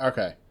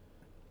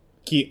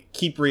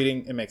 Keep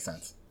reading. It makes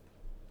sense.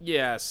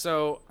 Yeah,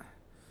 so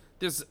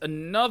there's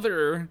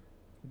another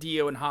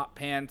Dio and Hot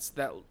Pants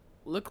that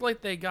look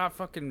like they got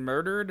fucking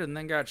murdered and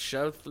then got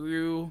shoved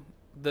through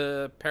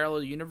the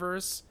parallel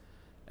universe.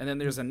 And then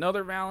there's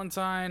another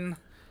Valentine.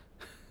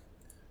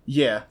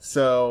 Yeah,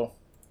 so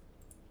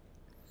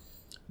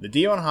the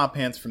Dio and Hot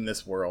Pants from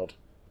this world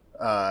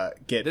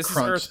get This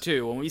crunched. is Earth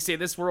 2. When we say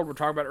this world, we're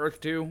talking about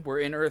Earth 2. We're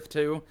in Earth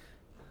 2.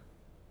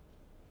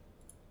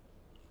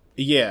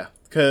 Yeah,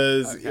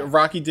 because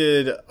Rocky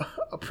did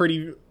a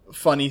pretty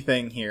funny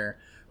thing here.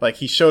 Like,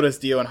 he showed us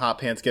Dio and Hot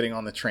Pants getting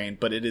on the train,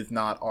 but it is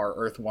not our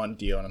Earth 1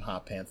 Dio and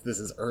Hot Pants. This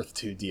is Earth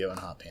 2 Dio and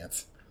Hot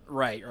Pants.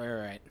 Right.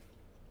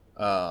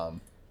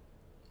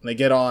 They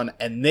get on,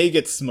 and they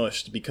get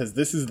smushed because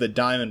this is the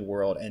Diamond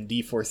World, and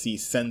D4C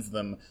sends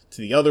them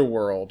to the other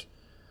world.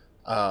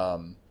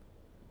 D4C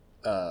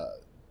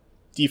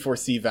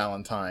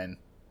Valentine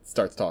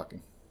starts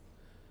talking.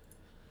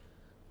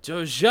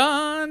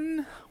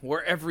 Jojan,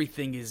 where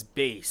everything is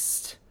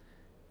based,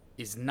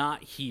 is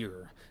not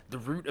here. The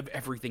root of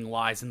everything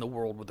lies in the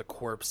world where the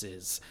corpse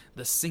is,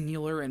 the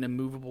singular and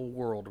immovable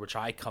world which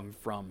I come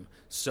from,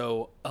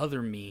 so,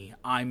 other me,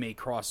 I may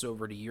cross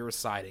over to your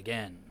side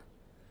again.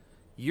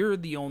 You're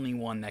the only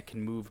one that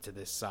can move to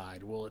this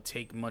side. Will it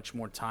take much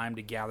more time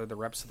to gather the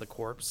reps of the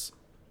corpse?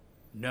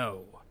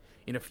 No.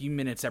 In a few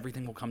minutes,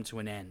 everything will come to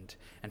an end,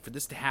 and for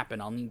this to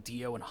happen, I'll need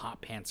Dio and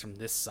Hot Pants from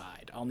this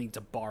side. I'll need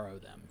to borrow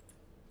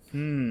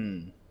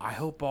them. I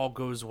hope all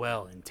goes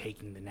well in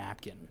taking the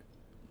napkin.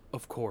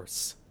 Of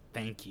course.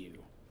 Thank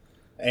you.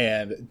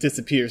 And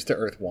disappears to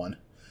Earth 1.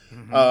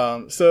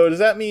 So does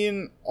that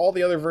mean all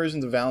the other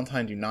versions of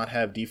Valentine do not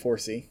have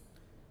D4C?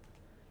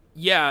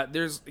 Yeah,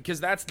 because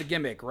that's the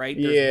gimmick, right?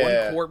 There's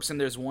one corpse and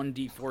there's one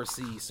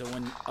D4C. So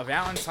when a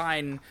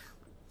Valentine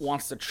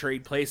wants to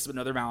trade places with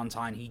another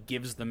Valentine, he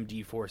gives them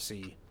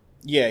D4C.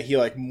 Yeah, he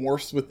like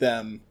morphs with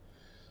them.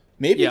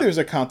 Maybe there's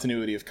a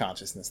continuity of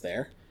consciousness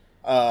there.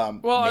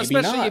 Well,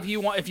 especially not. if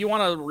you want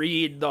to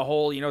read the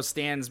whole,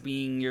 stands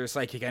being your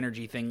psychic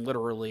energy thing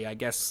literally, I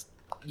guess.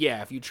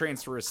 Yeah, if you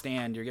transfer a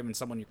stand, you're giving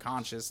someone your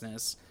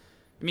consciousness.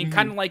 I mean,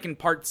 kind of like in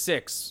part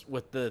 6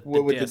 with the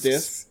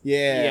discs.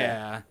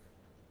 Yeah.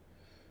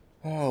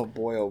 Oh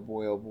boy! Oh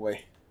boy! Oh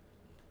boy!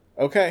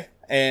 Okay,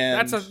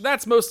 and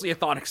that's mostly a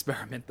thought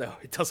experiment, though.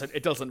 It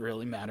doesn't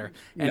really matter.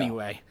 No.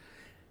 Anyway,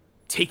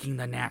 taking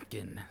the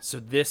napkin.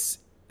 So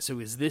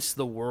is this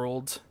the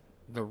world,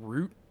 the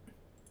root?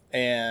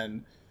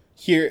 And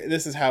here,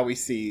 this is how we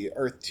see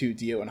Earth 2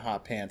 Dio and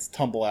Hot Pants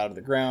tumble out of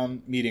the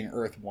ground, meeting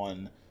Earth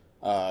 1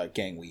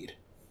 Gangweed.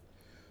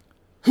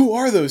 Who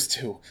are those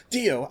two?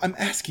 Dio, I'm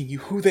asking you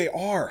who they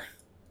are.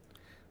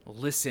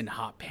 Listen,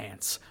 Hot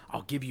Pants,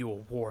 I'll give you a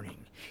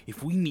warning.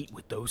 If we meet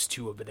with those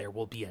two over there,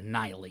 we'll be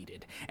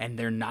annihilated, and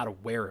they're not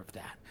aware of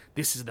that.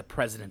 This is the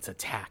President's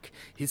attack.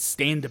 His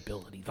stand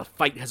ability. The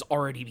fight has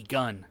already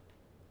begun.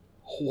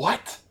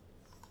 What?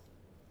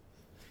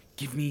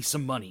 Give me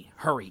some money.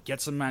 Hurry,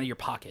 get some out of your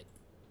pocket.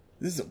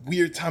 This is a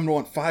weird time to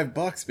want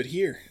 $5, but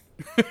here.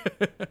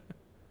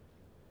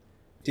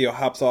 Dio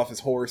hops off his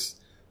horse,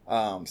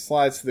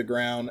 slides to the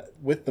ground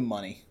with the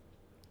money.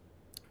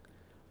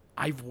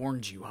 I've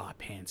warned you, Hot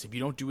Pants. If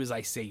you don't do as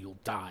I say, you'll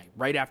die.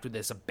 Right after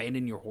this,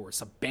 abandon your horse.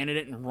 Abandon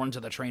it and run to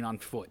the train on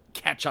foot.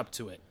 Catch up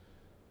to it.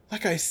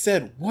 Like I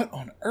said, what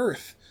on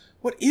earth?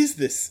 What is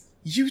this?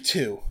 You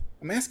two.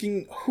 I'm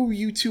asking who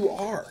you two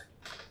are.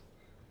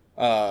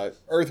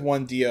 Earth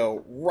 1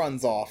 Dio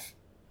runs off.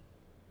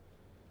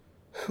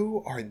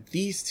 Who are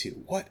these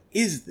two? What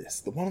is this?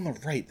 The one on the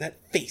right,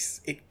 that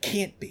face. It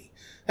can't be.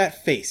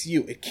 That face,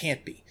 you, it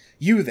can't be.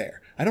 You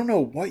there. I don't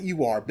know what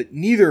you are, but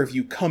neither of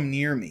you come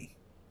near me.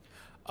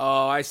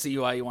 Oh, I see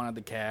why you wanted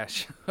the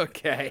cash.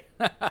 Okay.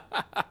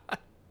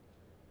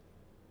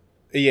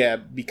 Yeah,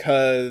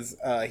 because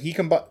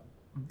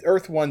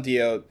Earth 1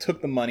 Dio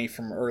took the money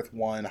from Earth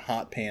 1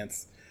 Hot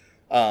Pants,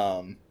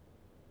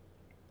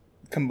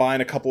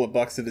 combined a couple of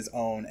bucks of his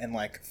own, and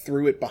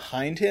threw it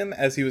behind him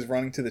as he was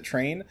running to the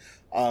train,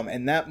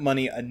 and that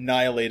money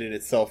annihilated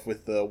itself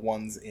with the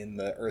ones in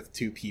the Earth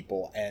 2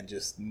 people and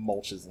just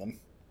mulches them.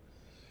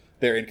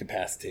 They're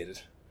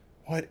incapacitated.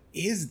 What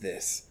is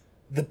this?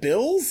 The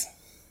bills?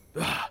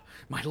 Ugh,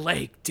 my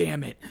leg,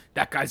 damn it.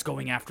 That guy's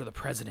going after the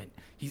president.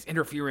 He's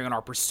interfering in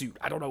our pursuit.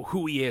 I don't know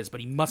who he is, but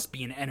he must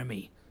be an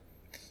enemy.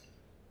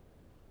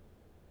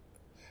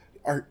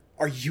 Are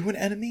you an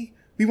enemy?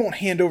 We won't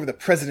hand over the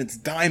president's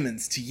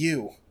diamonds to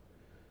you.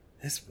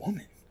 This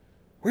woman,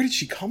 where did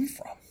she come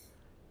from?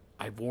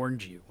 I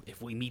warned you.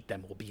 If we meet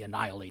them, we'll be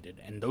annihilated,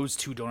 and those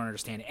two don't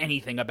understand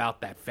anything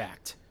about that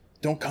fact.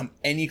 Don't come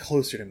any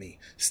closer to me.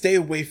 Stay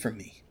away from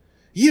me.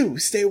 You,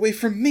 stay away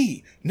from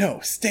me. No,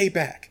 stay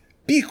back.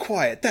 Be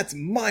quiet. That's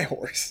my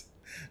horse.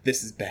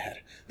 This is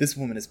bad. This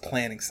woman is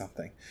planning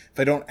something. If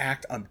I don't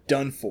act, I'm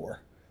done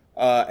for.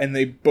 And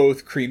they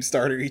both cream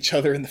starter each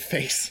other in the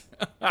face.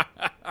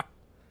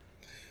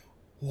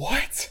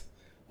 What?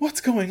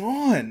 What's going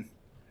on?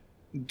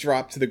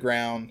 Drop to the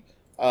ground.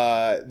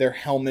 Their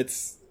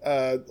helmets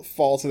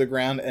fall to the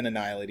ground and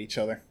annihilate each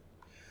other.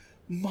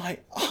 My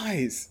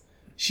eyes!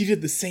 She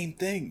did the same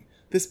thing.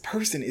 This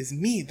person is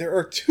me. There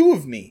are two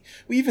of me.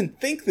 We even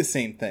think the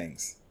same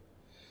things.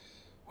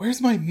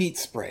 Where's my meat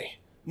spray?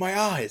 My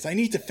eyes. I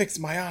need to fix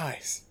my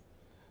eyes.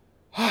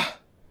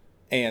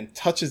 And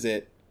touches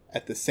it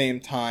at the same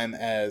time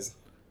as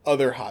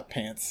other Hot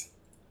Pants.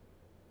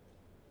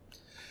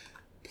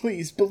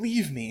 Please,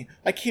 believe me.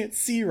 I can't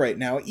see right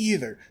now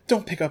either.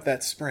 Don't pick up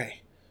that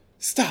spray.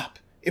 Stop.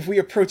 If we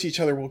approach each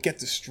other, we'll get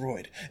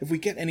destroyed. If we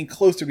get any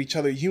closer to each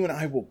other, you and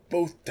I will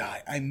both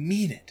die. I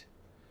mean it.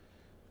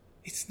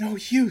 It's no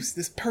use.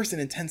 This person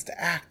intends to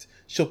act.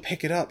 She'll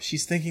pick it up.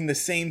 She's thinking the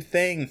same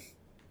thing.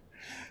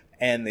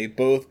 And they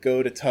both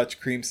go to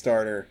touch Cream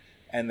Starter,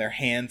 and their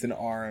hands and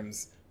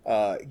arms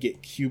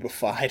get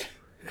cubified.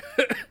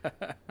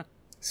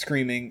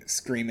 Screaming.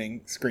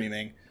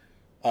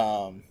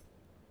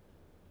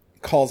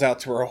 Calls out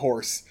to her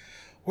horse.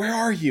 Where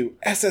are you?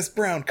 SS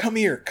Brown, come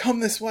here. Come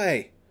this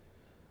way.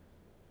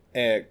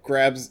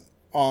 Grabs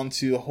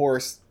onto the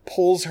horse,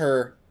 pulls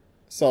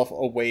herself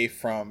away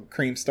from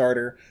Cream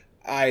Starter,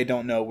 I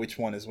don't know which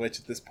one is which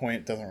at this point.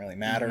 It doesn't really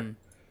matter.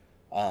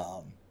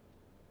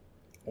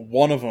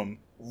 One of them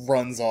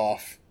runs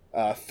off,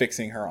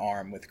 fixing her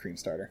arm with Cream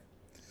Starter.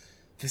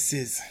 This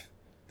is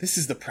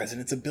the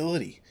president's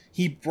ability.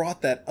 He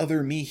brought that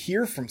other me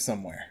here from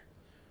somewhere.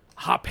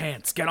 Hot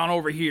Pants, get on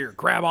over here.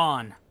 Grab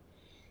on.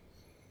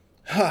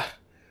 I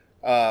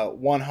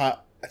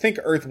think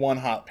Earth 1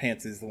 Hot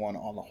Pants is the one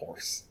on the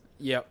horse.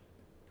 Yep.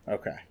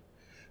 Okay.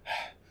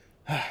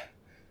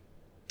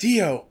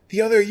 Dio,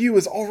 the other you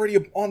is already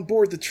on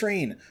board the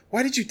train.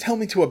 Why did you tell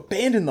me to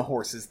abandon the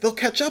horses? They'll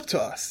catch up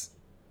to us.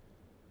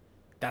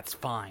 That's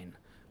fine.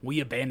 We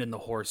abandoned the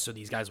horse so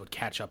these guys would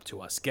catch up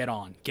to us. Get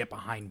on. Get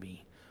behind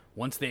me.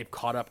 Once they've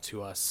caught up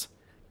to us,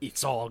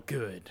 it's all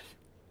good.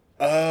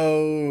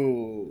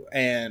 Oh,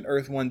 and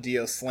Earth 1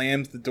 Dio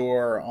slams the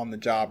door on the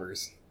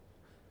jobbers.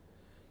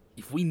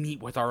 If we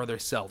meet with our other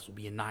selves, we'll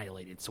be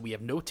annihilated, so we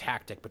have no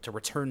tactic but to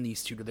return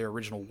these two to their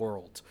original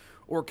world.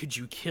 Or could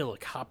you kill a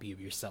copy of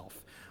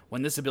yourself?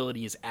 When this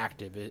ability is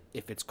active,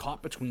 if it's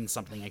caught between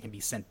something, it can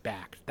be sent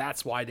back.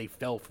 That's why they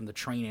fell from the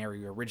train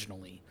area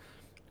originally.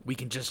 We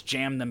can just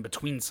jam them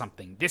between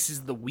something. This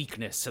is the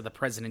weakness of the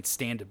President's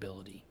stand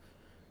ability.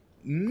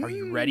 Are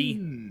you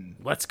ready?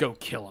 Let's go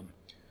kill him.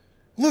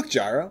 Look,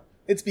 Gyro,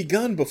 it's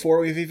begun before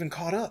we've even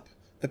caught up.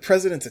 The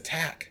President's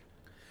attack.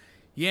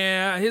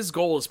 Yeah, his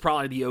goal is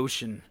probably the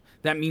ocean.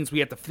 That means we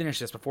have to finish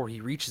this before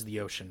he reaches the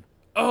ocean.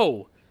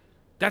 Oh,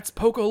 that's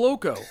Poco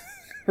Loco.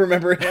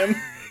 Remember him?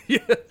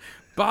 Yeah,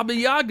 Baba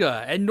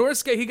Yaga and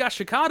Norisuke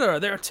Higashikata are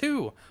there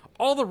too.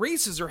 All the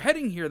races are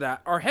heading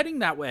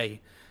that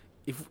way.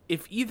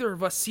 If either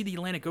of us see the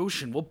Atlantic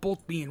Ocean, we'll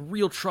both be in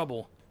real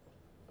trouble.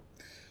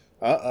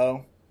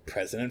 Uh-oh.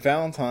 President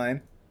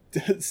Valentine.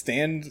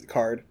 Stand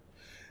card.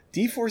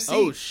 D4C.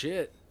 Oh,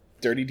 shit.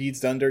 Dirty deeds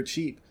done dirt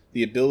cheap.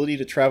 The ability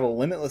to travel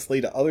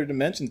limitlessly to other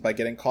dimensions by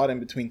getting caught in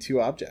between two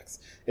objects.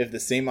 If the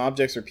same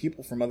objects or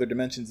people from other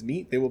dimensions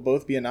meet, they will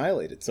both be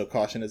annihilated, so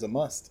caution is a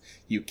must.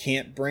 You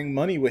can't bring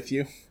money with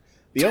you.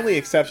 The only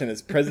exception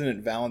is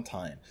President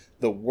Valentine.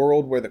 The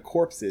world where the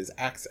corpse is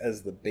acts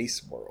as the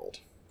base world.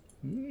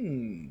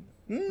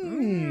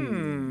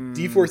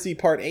 D4C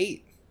Part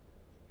 8.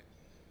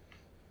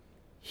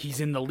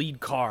 He's in the lead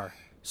car.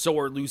 So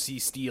are Lucy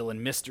Steele and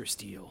Mr.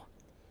 Steele.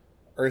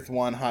 Earth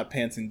 1, Hot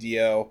Pants, and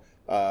Dio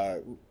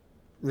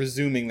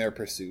resuming their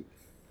pursuit.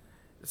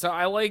 So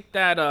I like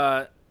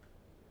that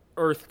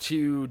Earth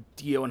 2,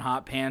 Dio, and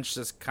Hot Pants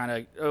just kind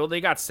of... Oh, they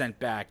got sent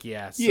back,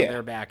 yeah. So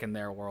they're back in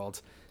their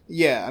world.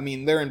 Yeah, I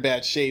mean, they're in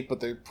bad shape, but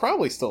they're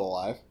probably still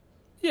alive.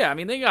 Yeah, I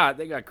mean, they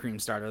got Cream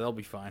Starter. They'll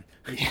be fine.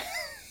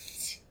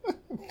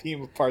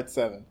 Theme of Part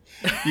 7.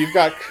 You've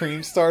got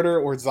Cream Starter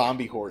or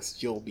Zombie Horse.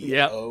 You'll be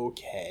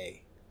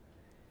okay.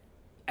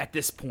 At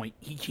this point,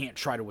 he can't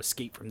try to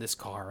escape from this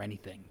car or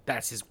anything.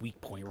 That's his weak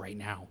point right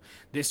now.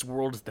 This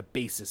world is the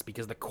basis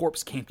because the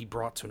corpse can't be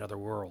brought to another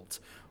world.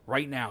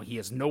 Right now, he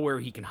has nowhere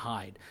he can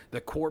hide.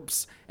 The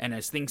corpse, and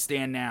as things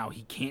stand now,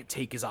 he can't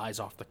take his eyes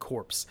off the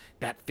corpse.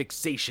 That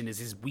fixation is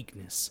his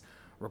weakness.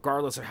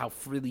 Regardless of how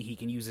freely he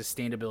can use his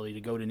stand ability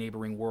to go to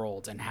neighboring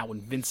worlds and how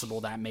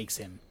invincible that makes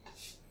him.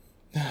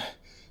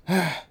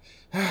 I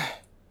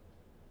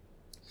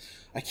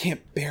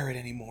can't bear it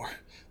anymore.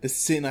 The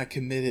sin I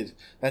committed.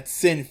 That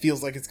sin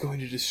feels like it's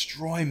going to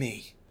destroy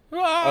me.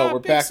 We're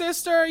big back.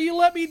 Sister, you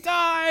let me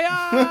die.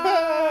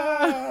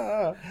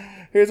 Ah!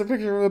 Here's a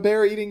picture of a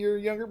bear eating your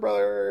younger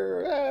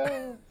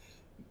brother.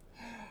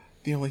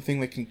 The only thing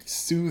that can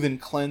soothe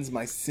and cleanse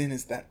my sin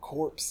is that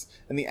corpse.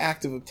 And the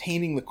act of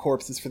obtaining the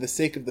corpse is for the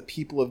sake of the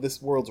people of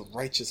this world's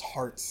righteous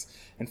hearts.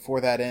 And for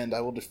that end,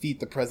 I will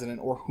defeat the president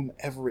or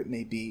whomever it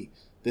may be.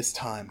 This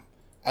time,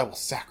 I will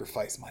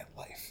sacrifice my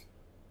life.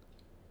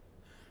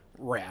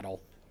 Rattle.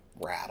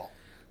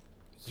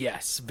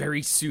 Yes,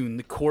 very soon,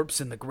 the corpse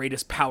and the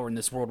greatest power in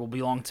this world will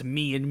belong to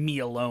me and me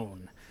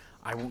alone.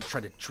 I won't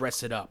try to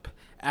dress it up.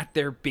 At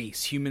their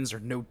base, humans are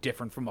no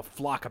different from a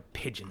flock of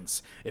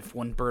pigeons. If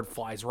one bird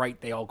flies right,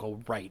 they all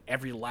go right.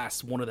 Every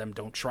last one of them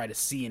don't try to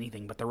see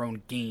anything but their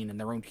own gain and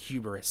their own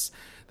hubris.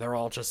 They're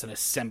all just an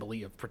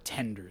assembly of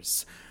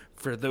pretenders.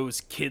 For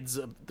those kinds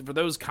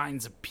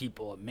of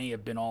people, it may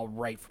have been all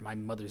right for my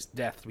mother's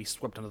death to be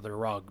swept under the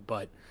rug,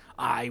 but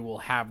I will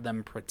have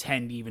them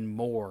pretend even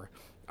more.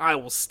 I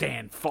will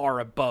stand far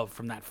above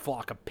from that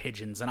flock of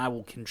pigeons, and I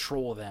will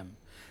control them.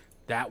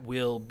 That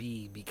will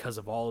be because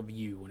of all of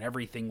you, and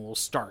everything will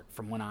start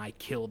from when I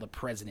kill the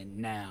president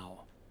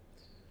now.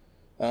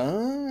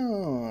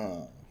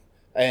 Oh.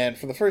 And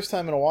for the first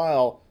time in a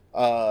while,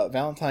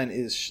 Valentine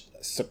is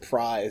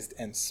surprised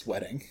and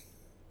sweating.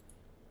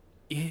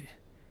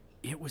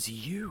 It was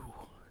you,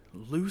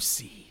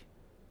 Lucy.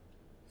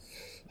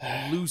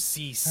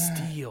 Lucy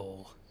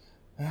Steele.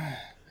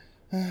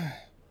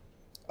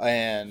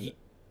 And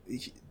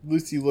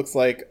Lucy looks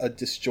like a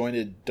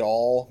disjointed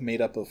doll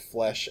made up of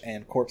flesh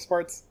and corpse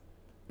parts.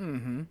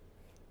 Mm-hmm.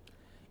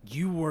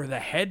 You were the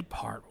head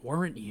part,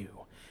 weren't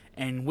you?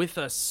 And with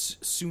us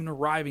soon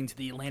arriving to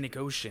the Atlantic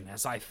Ocean,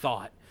 as I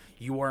thought,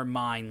 you are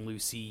mine,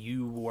 Lucy.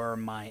 You were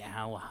my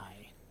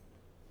ally.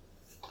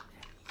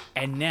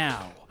 And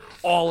now,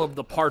 All of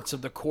the parts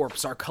of the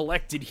corpse are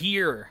collected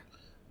here.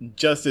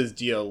 Just as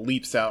Dio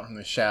leaps out from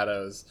the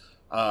shadows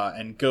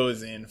and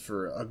goes in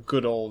for a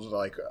good old,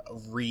 like,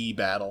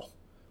 re-battle.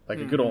 Like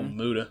a good old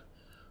Muda.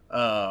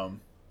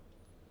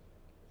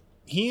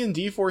 He and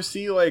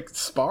D4C, like,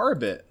 spar a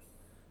bit.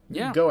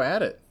 Yeah. Go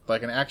at it.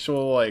 Like an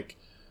actual, like,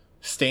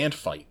 stand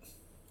fight.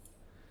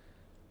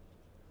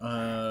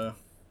 I'll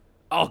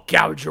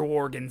gouge your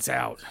organs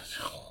out.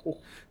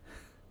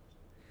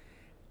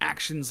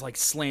 Actions like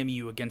slamming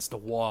you against the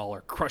wall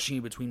or crushing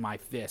you between my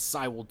fists,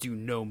 I will do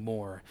no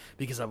more.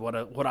 Because of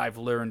what I've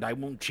learned, I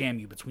won't jam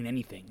you between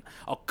anything.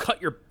 I'll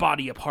cut your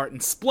body apart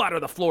and splatter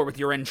the floor with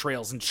your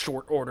entrails in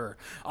short order.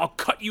 I'll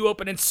cut you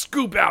open and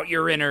scoop out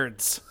your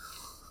innards.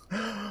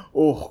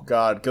 Oh,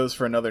 God. Goes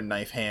for another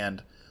knife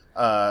hand.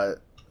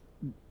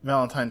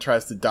 Valentine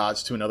tries to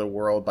dodge to another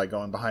world by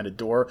going behind a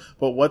door.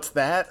 But what's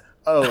that?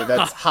 Oh,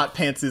 that's Hot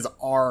Pants'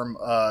 arm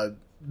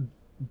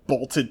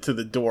bolted to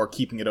the door,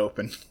 keeping it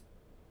open.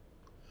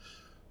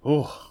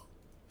 Oh,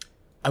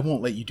 I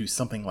won't let you do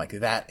something like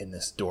that in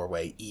this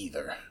doorway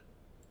either.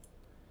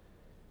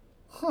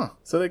 Huh,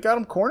 so they got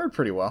him cornered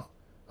pretty well.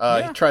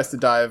 He tries to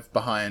dive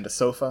behind a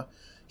sofa.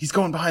 He's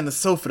going behind the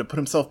sofa to put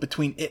himself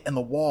between it and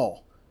the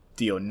wall.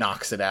 Dio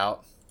knocks it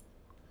out.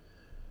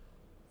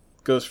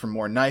 Goes for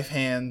more knife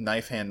hand.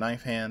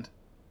 D4C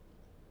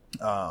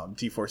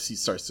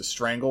starts to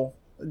strangle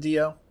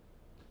Dio.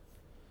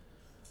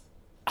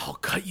 I'll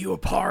cut you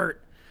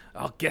apart.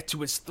 I'll get to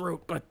his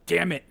throat, but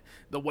damn it.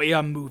 The way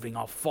I'm moving,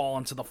 I'll fall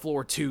onto the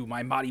floor too.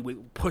 My body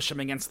will push him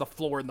against the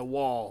floor and the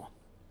wall.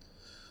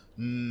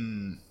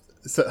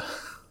 So,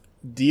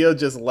 Dio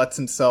just lets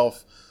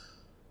himself...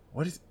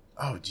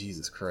 Oh,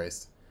 Jesus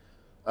Christ.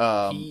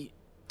 He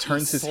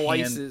turns his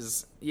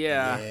slices. Hand...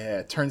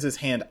 Yeah, turns his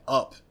hand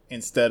up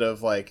instead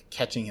of, like,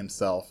 catching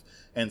himself.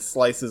 And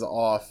slices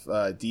off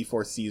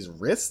D4C's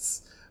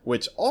wrists,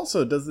 which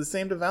also does the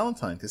same to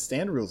Valentine, because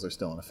stand rules are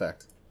still in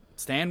effect.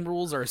 Stand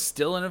rules are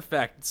still in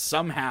effect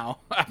somehow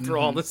after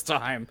all this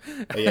time.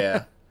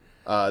 Yeah.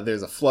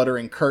 There's a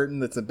fluttering curtain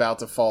that's about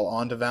to fall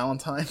onto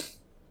Valentine.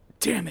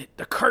 Damn it,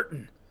 the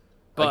curtain.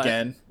 But...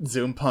 Again,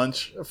 zoom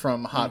punch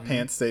from Hot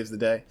Pants saves the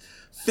day.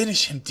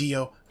 Finish him,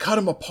 Dio. Cut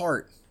him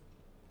apart.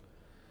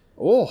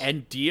 Oh.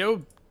 And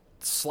Dio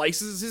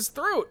slices his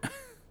throat.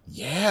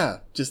 Yeah.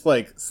 Just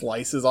like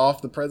slices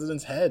off the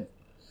president's head.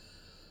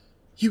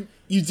 You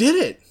did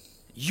it.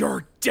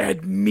 You're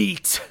dead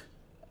meat.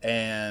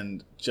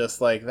 And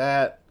just like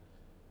that,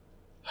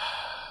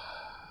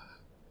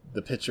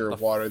 the pitcher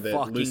of water that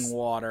fucking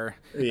water.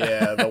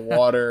 Yeah, the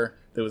water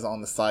that was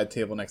on the side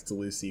table next to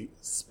Lucy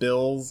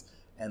spills,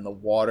 and the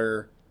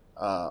water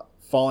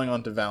falling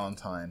onto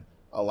Valentine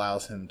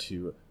allows him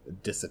to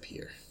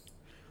disappear.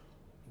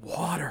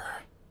 Water.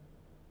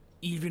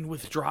 Even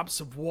with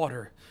drops of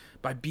water,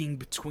 by being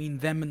between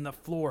them and the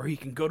floor, he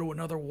can go to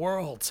another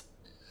world.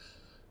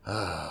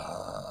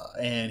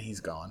 And he's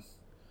gone.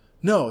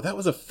 No, that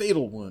was a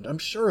fatal wound, I'm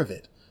sure of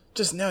it.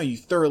 Just now you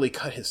thoroughly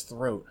cut his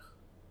throat.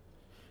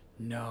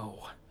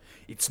 No,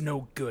 it's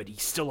no good.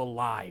 He's still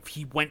alive.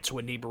 He went to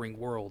a neighboring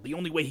world. The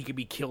only way he could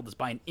be killed is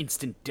by an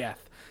instant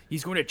death.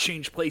 He's going to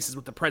change places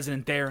with the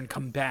president there and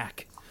come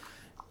back.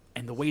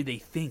 And the way they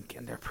think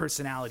and their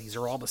personalities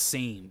are all the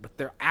same, but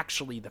they're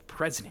actually the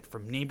president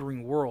from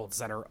neighboring worlds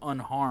that are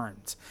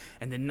unharmed,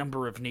 and the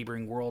number of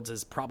neighboring worlds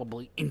is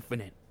probably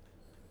infinite.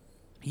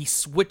 He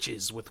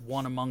switches with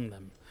one among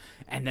them,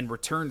 and then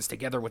returns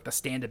together with the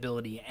stand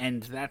ability,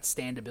 and that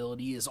stand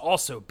ability is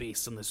also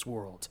based on this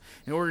world.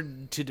 In order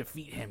to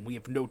defeat him, we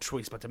have no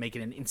choice but to make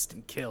it an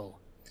instant kill.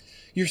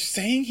 You're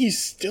saying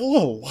he's still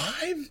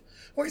alive?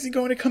 Where is he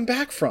going to come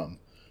back from?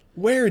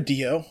 Where,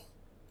 Dio?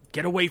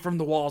 Get away from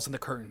the walls and the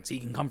curtains. He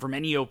can come from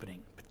any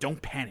opening. But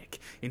don't panic.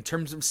 In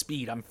terms of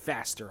speed, I'm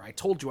faster. I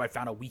told you I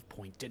found a weak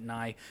point, didn't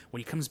I? When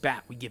he comes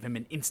back, we give him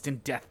an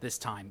instant death this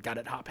time. Got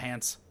it, Hot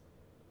Pants?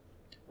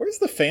 Where's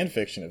the fan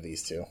fiction of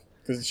these two?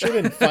 Because sure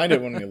didn't find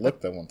it when we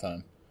looked at one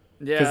time.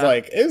 Yeah. Because,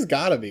 like, it's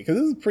gotta be. Because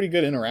this is a pretty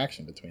good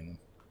interaction between them.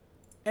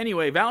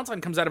 Anyway,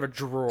 Valentine comes out of a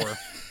drawer.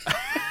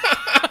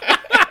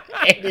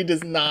 Andy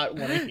does not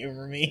want to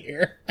humor me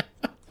here.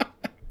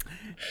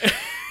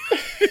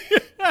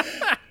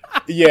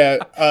 Yeah,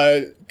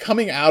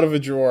 coming out of a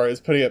drawer is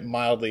putting it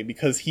mildly,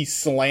 because he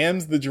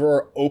slams the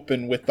drawer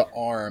open with the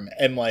arm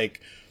and, like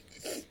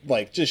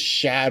just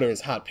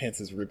shatters Hot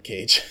Pants'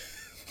 ribcage.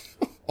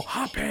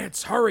 Hot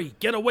Pants, hurry!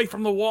 Get away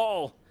from the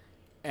wall!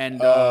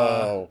 And,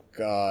 oh,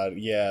 God,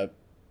 yeah.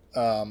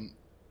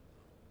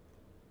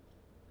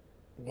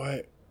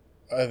 What?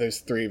 There's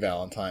 3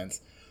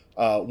 Valentines.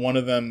 One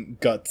of them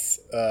guts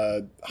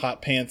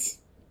Hot Pants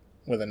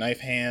with a knife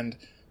hand.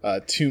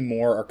 2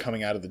 more are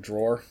coming out of the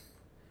drawer.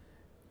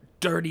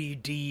 Dirty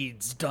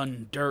deeds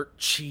done dirt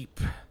cheap.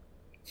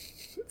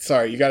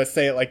 Sorry, you gotta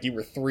say it like you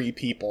were 3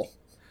 people.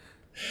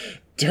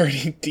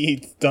 Dirty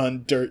deeds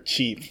done dirt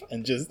cheap.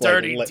 And just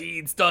dirty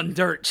deeds done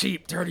dirt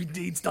cheap. Dirty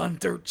deeds done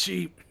dirt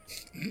cheap.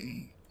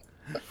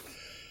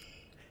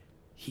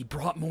 He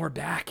brought more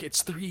back.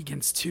 It's 3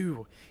 against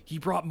 2. He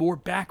brought more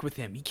back with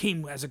him. He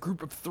came as a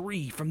group of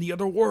 3 from the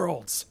other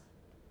worlds.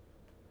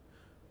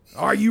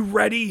 Are you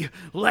ready?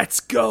 Let's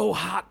go,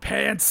 Hot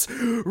Pants.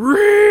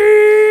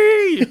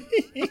 Ree!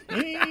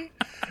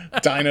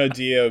 Dino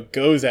Dio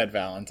goes at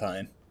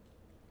Valentine.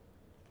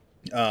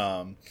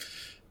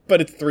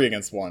 But it's 3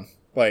 against 1.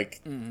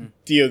 Like,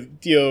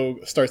 Dio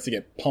starts to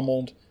get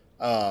pummeled.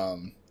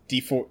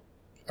 D4...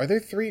 Are there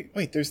 3?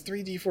 Wait, there's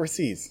 3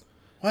 D4Cs.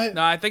 What?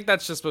 No, I think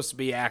that's just supposed to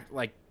be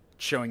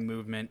showing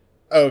movement.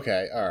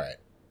 Okay, alright.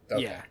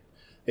 Okay. Yeah.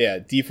 Yeah,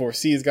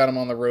 D4C's got him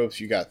on the ropes.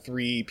 You got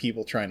 3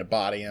 people trying to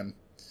body him.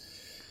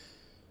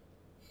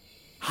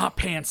 Hot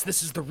Pants,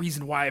 this is the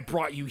reason why I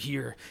brought you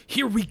here.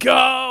 Here we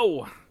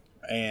go!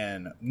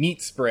 And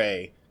Meat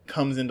Spray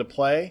comes into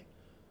play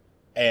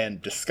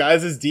and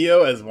disguises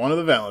Dio as one of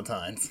the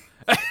Valentines.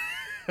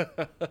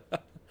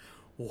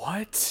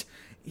 What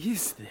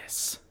is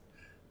this?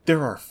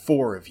 There are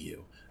 4 of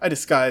you. I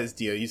disguised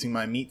Dio using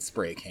my meat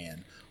spray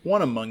can.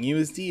 One among you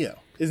is Dio.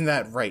 Isn't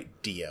that right,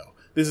 Dio?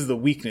 This is the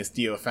weakness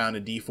Dio found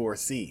in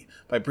D4C.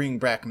 By bringing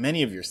back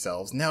many of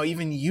yourselves, now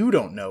even you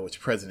don't know which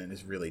president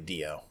is really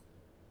Dio.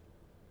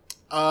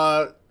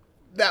 That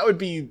would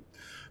be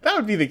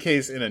the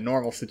case in a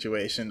normal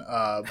situation.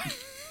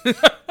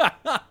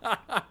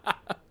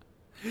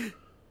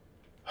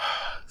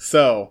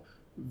 So,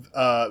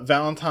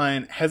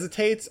 Valentine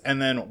hesitates,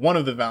 and then one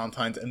of the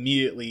Valentines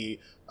immediately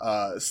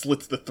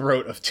slits the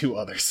throat of 2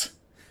 others.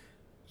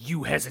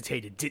 You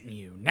hesitated, didn't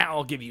you? Now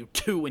I'll give you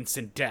 2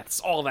 instant deaths.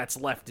 All that's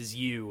left is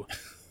you.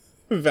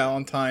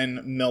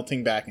 Valentine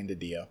melting back into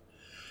Dio.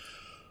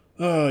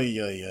 Oh,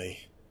 yoy.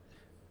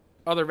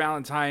 Other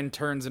Valentine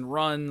turns and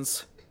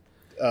runs.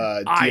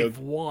 Dio... I've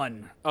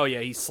won. Oh, yeah,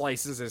 he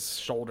slices his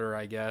shoulder,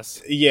 I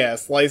guess. Yeah,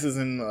 slices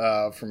him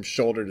from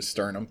shoulder to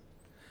sternum.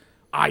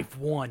 I've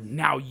won.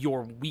 Now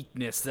your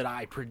weakness that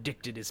I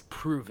predicted is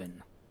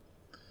proven.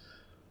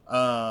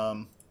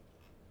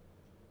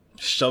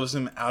 Shoves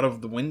him out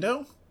of the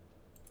window?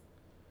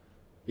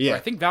 Yeah. I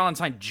think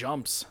Valentine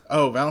jumps.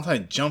 Oh,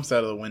 Valentine jumps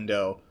out of the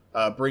window,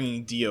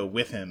 bringing Dio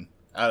with him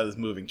out of this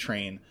moving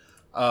train.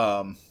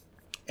 And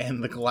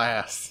the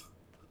glass.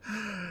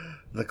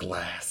 The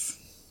glass.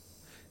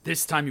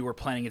 This time you were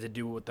planning it to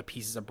do with the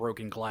pieces of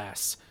broken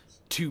glass.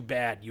 Too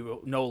bad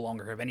you no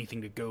longer have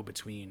anything to go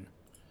between.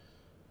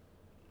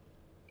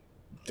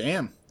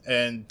 Damn.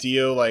 And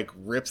Dio,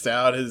 rips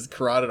out his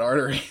carotid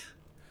artery.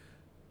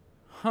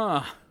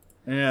 Huh.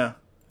 Yeah.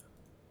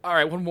 All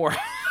right, one more.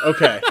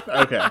 Okay.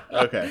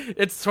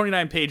 It's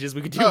 29 pages.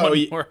 We could do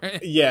one more.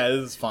 Yeah,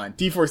 this is fine.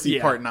 D4C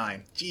Part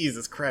 9.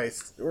 Jesus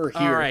Christ. We're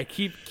here. All right,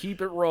 keep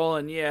it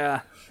rolling,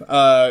 yeah.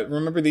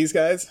 Remember these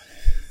guys?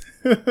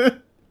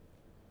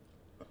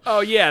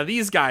 Oh, yeah,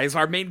 these guys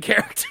are main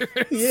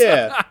characters.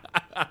 Yeah.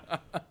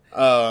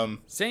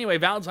 So anyway,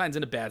 Valentine's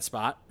in a bad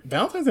spot.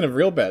 Valentine's in a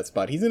real bad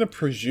spot. He's in a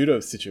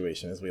prosciutto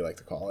situation, as we like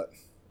to call it.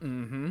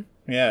 Mm-hmm.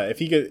 Yeah, if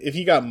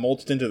he got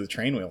mulched into the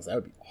train wheels, that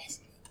would be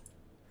awesome.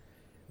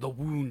 The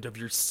wound of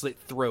your slit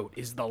throat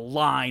is the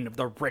line of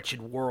the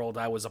wretched world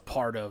I was a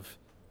part of.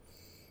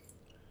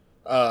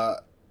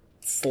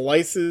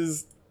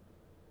 Slices...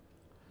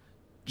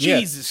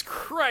 Jesus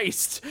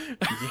Christ!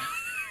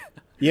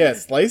 Yeah,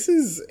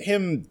 slices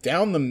him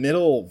down the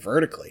middle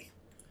vertically.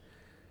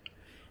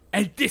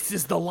 And this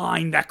is the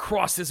line that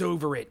crosses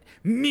over it.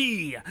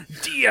 Me,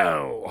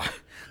 Dio!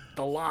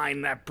 The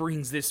line that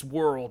brings this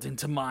world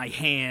into my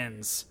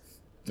hands.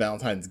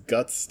 Valentine's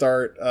guts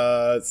start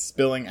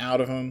spilling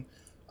out of him.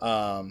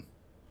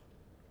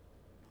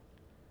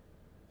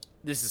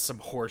 This is some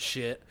horse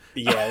shit.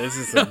 Yeah, this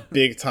is some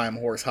big time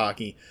horse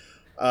hockey.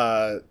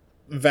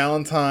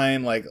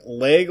 Valentine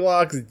leg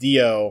locks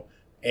Dio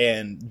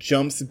and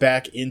jumps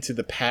back into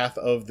the path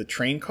of the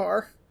train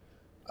car.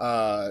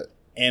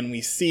 And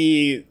we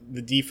see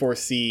the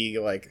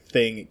D4C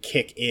thing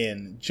kick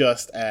in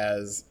just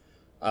as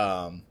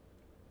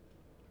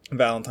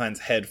Valentine's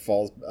head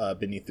falls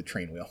beneath the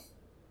train wheel.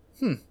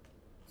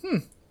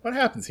 What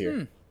happens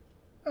here?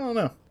 I don't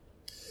know.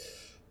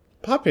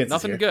 Pop Pants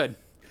Nothing is here.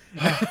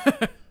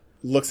 good.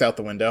 Looks out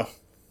the window.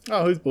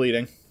 Oh, who's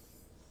bleeding?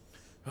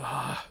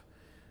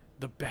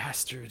 The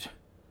bastard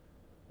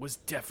was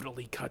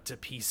definitely cut to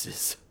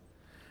pieces.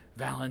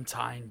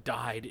 Valentine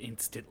died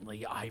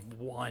instantly. I've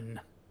won.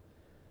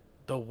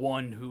 The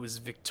one who was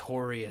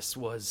victorious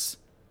was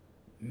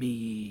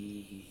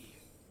me.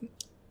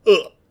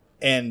 Ugh.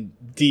 And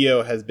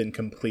Dio has been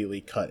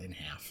completely cut in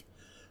half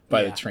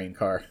by the train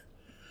car.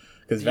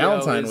 Because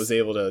Valentine was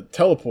able to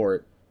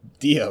teleport.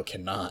 Dio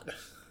cannot.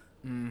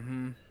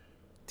 Mm-hmm.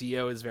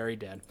 Dio is very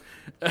dead.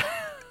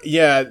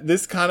 Yeah,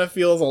 this kind of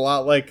feels a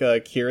lot like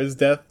Kira's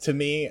death to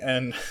me,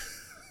 and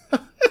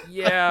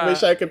yeah, I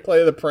wish I could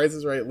play the Price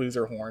is Right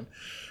loser horn.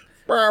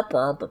 You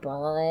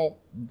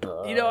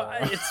know,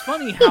 it's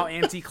funny how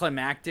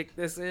anticlimactic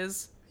this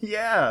is.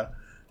 Yeah.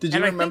 Did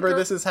you remember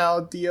this is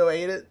how Dio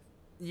ate it?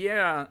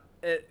 Yeah,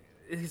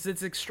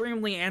 it's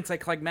extremely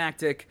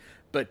anticlimactic,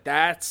 but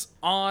that's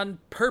on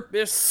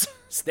purpose.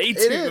 Stay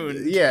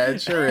tuned. Yeah,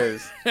 it sure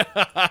is.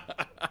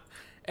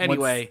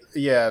 Anyway.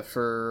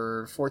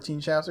 For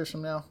 14 chapters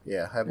from now.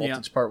 Yeah, High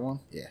Voltage Part 1.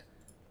 Yeah.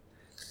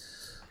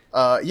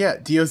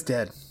 Dio's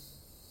dead.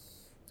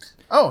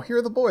 Oh, here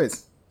are the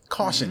boys.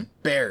 Caution,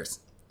 bears.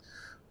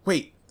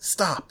 Wait,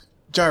 stop.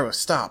 Gyro,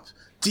 stop.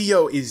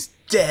 Dio is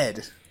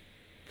dead.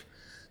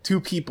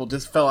 2 people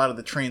just fell out of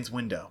the train's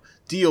window.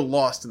 Dio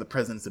lost to the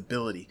president's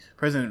ability.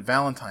 President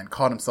Valentine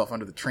caught himself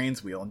under the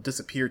train's wheel and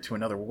disappeared to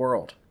another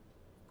world.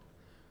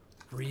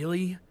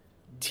 Really?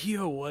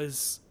 Dio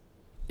was...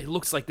 It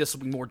looks like this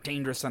will be more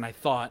dangerous than I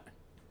thought.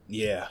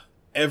 Yeah,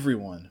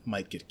 everyone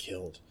might get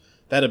killed.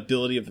 That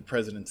ability of the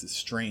president's is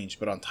strange,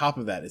 but on top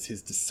of that is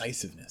his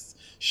decisiveness.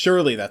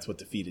 Surely that's what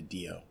defeated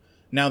Dio.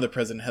 Now the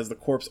president has the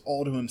corpse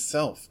all to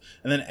himself,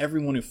 and then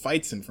everyone who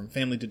fights him, from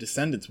family to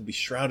descendants, will be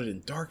shrouded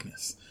in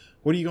darkness.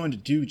 What are you going to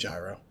do,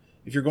 Gyro?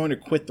 If you're going to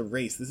quit the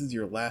race, this is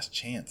your last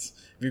chance.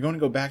 If you're going to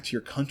go back to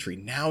your country,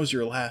 now's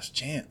your last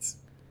chance.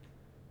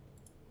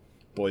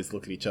 Boys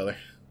look at each other.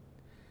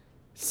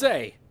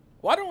 Say,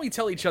 why don't we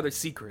tell each other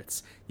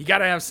secrets? You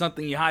gotta have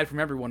something you hide from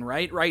everyone,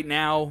 right? Right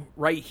now,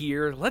 right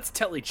here. Let's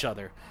tell each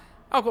other.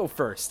 I'll go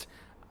first.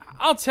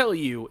 I'll tell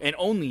you, and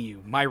only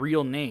you, my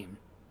real name.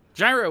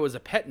 Gyro is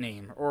a pet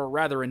name, or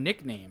rather a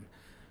nickname.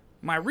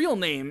 My real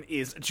name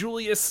is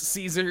Julius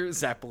Caesar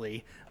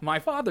Zeppeli. My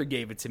father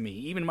gave it to me.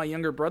 Even my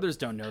younger brothers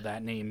don't know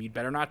that name. You'd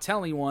better not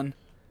tell anyone.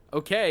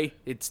 Okay,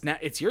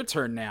 it's your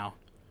turn now.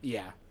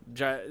 Yeah,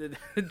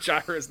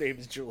 Gyro's name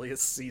is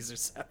Julius Caesar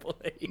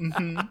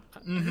Zeppeli.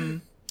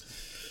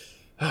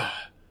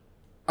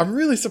 I'm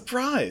really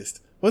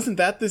surprised. Wasn't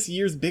that this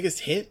year's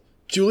biggest hit?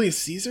 Julius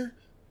Caesar?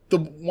 The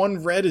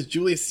one read as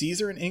Julius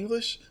Caesar in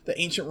English? The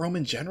ancient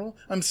Roman general?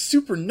 I'm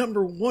super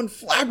 #1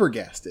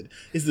 flabbergasted.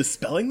 Is the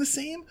spelling the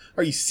same?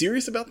 Are you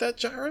serious about that,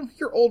 Gyro?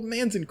 Your old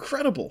man's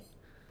incredible.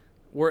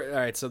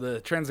 Alright, so the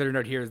translator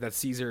note here is that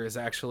Caesar is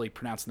actually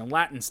pronounced in the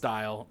Latin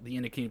style. The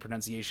indicated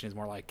pronunciation is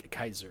more like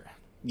Kaiser.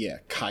 Yeah,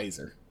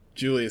 Kaiser.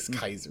 Julius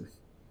Kaiser.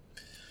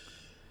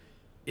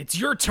 It's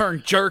your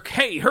turn, jerk.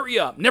 Hey, hurry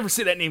up. Never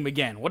say that name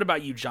again. What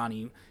about you,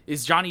 Johnny?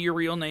 Is Johnny your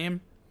real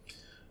name?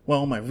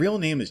 Well, my real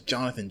name is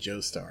Jonathan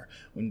Joestar.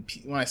 When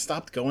I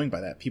stopped going by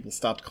that, people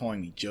stopped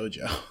calling me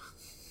JoJo.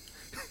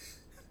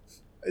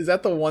 Is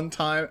that the one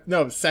time?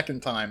 No, the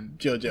second time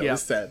JoJo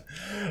was said.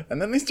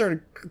 And then they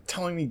started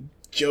telling me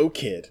Joe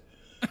Kid.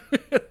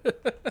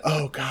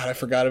 Oh, God, I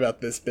forgot about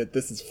this bit.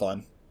 This is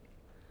fun.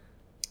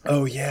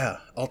 Oh, yeah,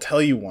 I'll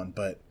tell you one,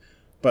 but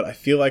I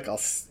feel like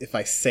if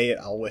I say it,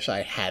 I'll wish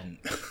I hadn't.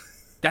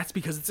 That's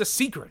because it's a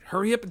secret.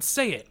 Hurry up and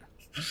say it.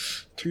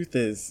 Truth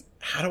is,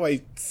 how do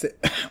I say...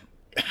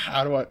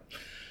 Do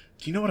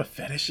you know what a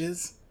fetish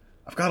is?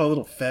 I've got a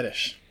little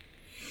fetish.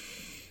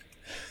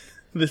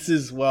 This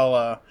is,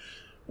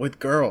 with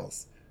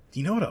girls. Do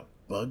you know what a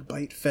bug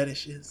bite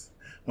fetish is?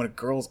 When a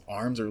girl's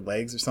arms or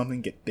legs or something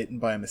get bitten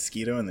by a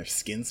mosquito and their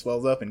skin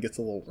swells up and gets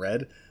a little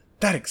red?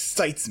 That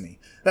excites me.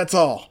 That's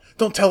all.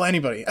 Don't tell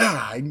anybody.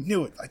 I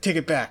knew it. I take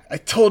it back. I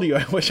told you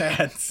I wish I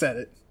hadn't said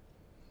it.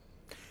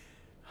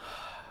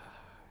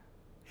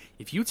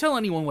 If you tell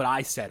anyone what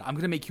I said, I'm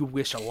going to make you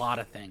wish a lot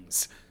of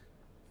things.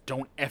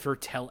 Don't ever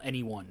tell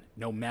anyone,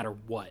 no matter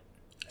what.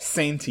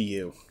 Same to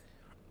you.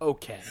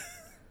 Okay.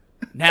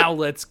 Now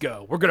let's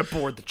go. We're going to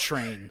board the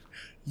train.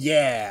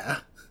 Yeah.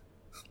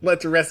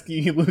 Let's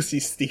rescue Lucy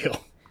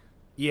Steele.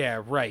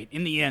 Yeah, right.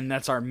 In the end,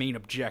 that's our main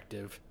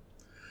objective.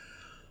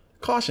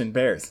 Caution,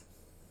 bears.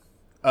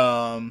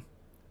 And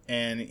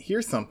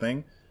here's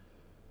something.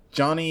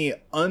 Johnny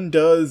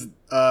undoes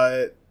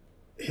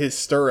his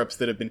stirrups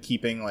that have been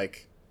keeping,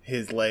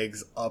 his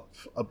legs up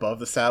above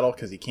the saddle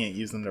because he can't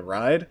use them to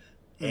ride.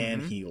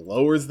 And he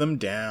lowers them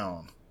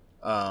down.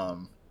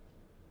 And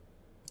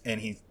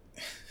he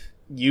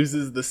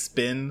uses the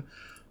spin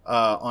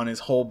on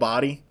his whole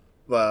body.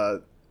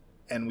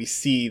 And we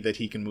see that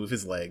he can move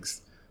his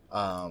legs.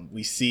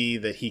 We see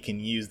that he can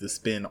use the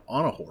spin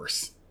on a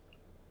horse.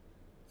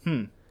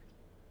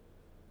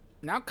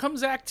 Now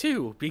comes Act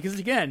 2, because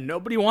again,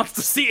 nobody wants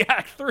to see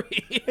Act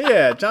 3.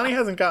 Yeah, Johnny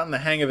hasn't gotten the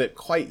hang of it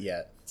quite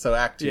yet. So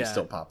Act 2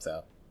 still pops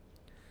out.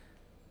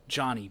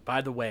 Johnny,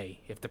 by the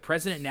way, if the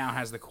president now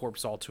has the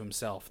corpse all to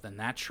himself, then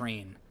that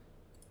train,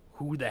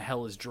 who the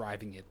hell is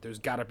driving it? There's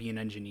gotta be an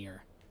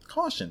engineer.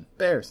 Caution,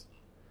 bears.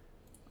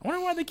 I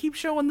wonder why they keep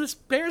showing this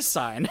bear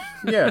sign.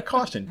 Yeah,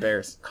 caution,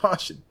 bears.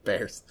 Caution,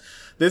 bears.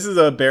 This is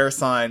a bear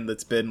sign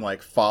that's been,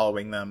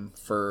 following them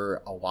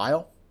for a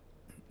while.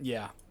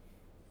 Yeah.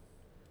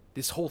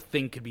 This whole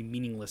thing could be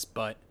meaningless,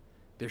 but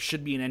there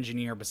should be an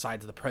engineer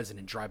besides the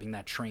president driving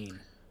that train.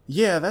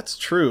 Yeah, that's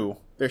true.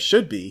 There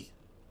should be.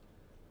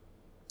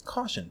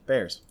 Caution,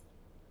 bears.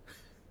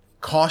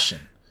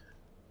 Caution,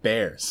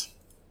 bears.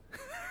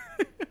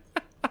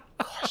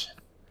 Caution,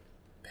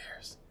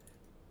 bears.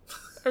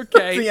 Okay.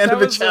 That's the end of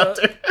the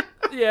chapter.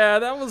 Yeah,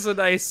 that was a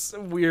nice,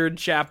 weird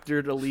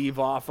chapter to leave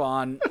off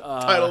on.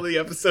 Title of the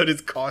episode is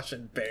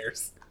Caution,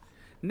 Bears.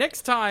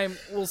 Next time,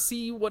 we'll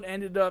see what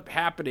ended up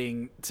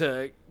happening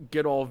to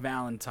good old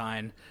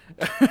Valentine.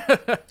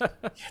 Yeah,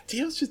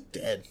 Dio's just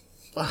dead.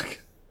 Fuck.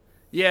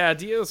 Yeah,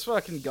 Dio's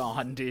fucking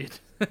gone, dude.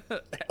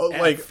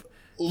 F.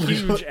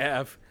 Huge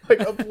F.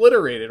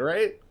 Obliterated,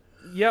 right?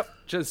 Yep,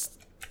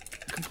 just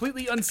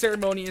completely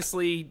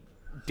unceremoniously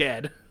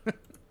dead.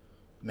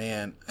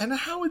 Man, and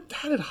how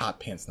did Hot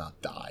Pants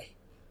not die?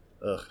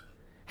 Ugh.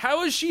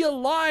 How is she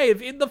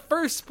alive in the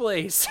first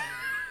place?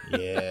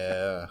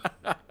 Yeah.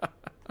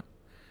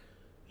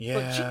 Yeah.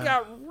 But she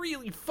got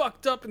really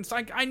fucked up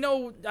inside. I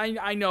know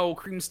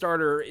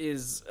Creamstarter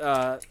is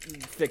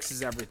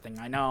fixes everything.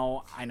 I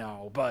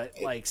know, but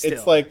like still.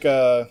 It's like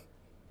the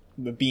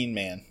Bean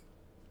Man.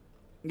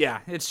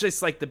 Yeah, it's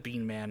just like the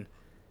Bean Man.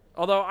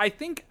 Although I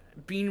think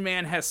Bean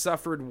Man has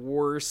suffered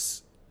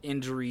worse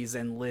injuries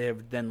and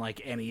lived than like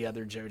any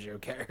other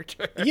JoJo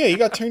character. Yeah, he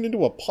got turned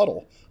into a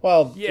puddle.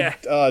 Well, yeah.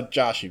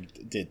 Josh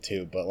did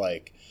too, but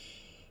like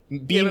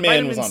Bean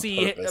Man was on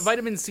purpose.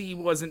 Vitamin C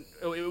wasn't.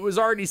 It was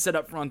already set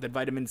up front that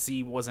Vitamin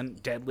C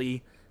wasn't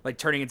deadly. Like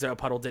turning into a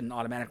puddle didn't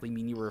automatically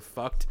mean you were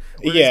fucked.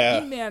 Whereas yeah,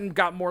 Bean Man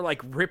got more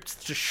like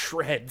ripped to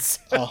shreds.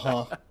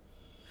 I'm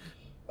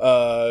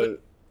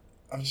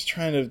just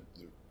trying to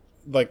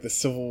like the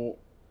civil.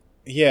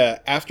 Yeah,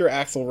 after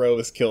Axl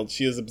is killed,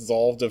 she is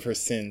absolved of her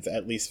sins,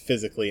 at least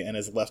physically, and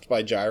is left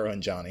by Gyro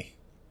and Johnny.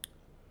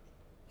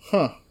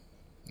 Huh.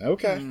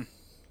 Okay.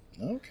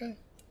 Okay.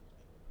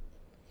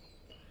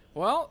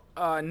 Well,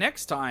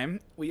 next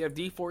time, we have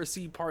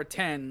D4C Part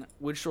 10,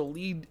 which will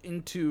lead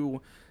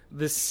into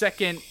the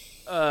second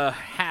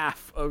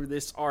half of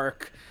this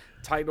arc,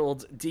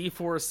 titled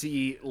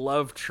D4C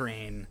Love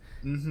Train.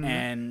 Mm-hmm.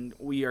 And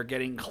we are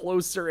getting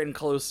closer and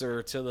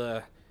closer to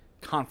the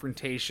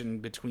confrontation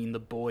between the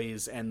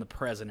boys and the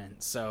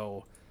president.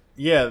 So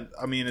yeah,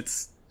 I mean,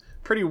 it's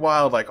pretty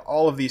wild. Like,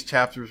 all of these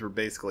chapters were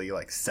basically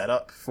like set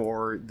up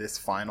for this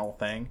final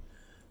thing.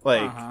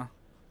 Like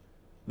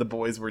the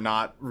boys were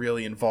not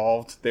really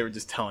involved. They were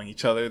just telling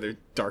each other their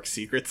dark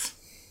secrets.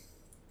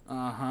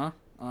 Ooh,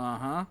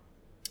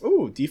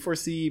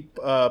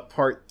 D4C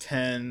Part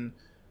 10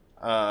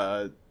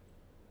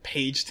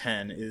 page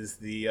 10 is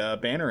the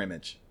banner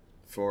image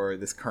for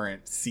this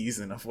current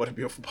season of What a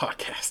Beautiful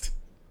Podcast.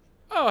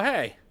 Oh,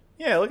 hey.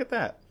 Yeah, look at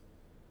that.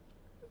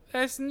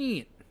 That's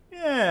neat.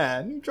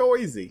 Yeah, New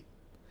Jersey.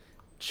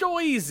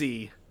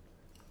 Jersey.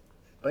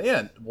 But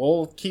yeah,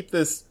 we'll keep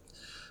this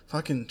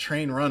fucking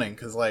train running,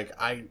 because, like,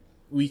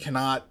 we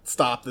cannot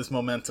stop this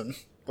momentum.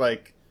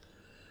 Like,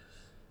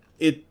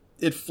 it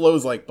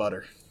flows like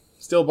butter.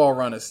 Steel Ball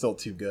Run is still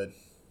too good.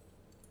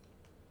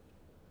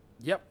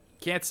 Yep.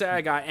 Can't say I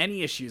got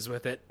any issues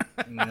with it.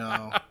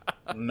 No.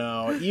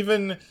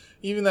 Even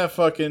that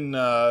fucking,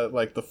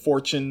 like, the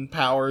fortune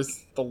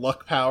powers, the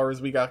luck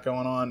powers we got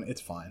going on,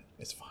 it's fine.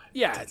 It's fine.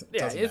 Yeah,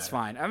 it's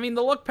fine. I mean,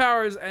 the luck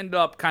powers end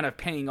up kind of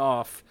paying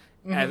off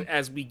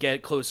as we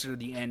get closer to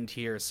the end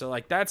here. So,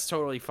 like, that's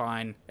totally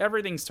fine.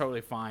 Everything's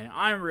totally fine.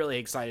 I'm really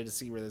excited to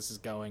see where this is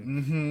going.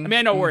 I mean,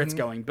 I know where it's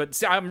going, but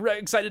I'm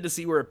excited to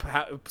see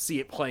see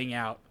it playing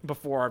out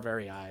before our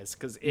very eyes,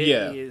 because it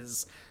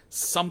is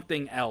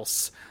something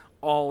else.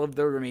 All of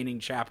the remaining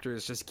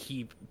chapters just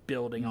keep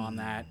building on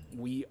that.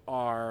 We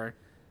are,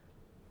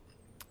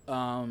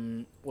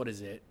 what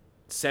is it?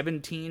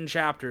 17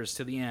 chapters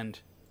to the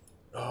end.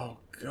 Oh,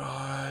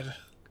 God.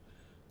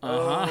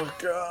 Oh,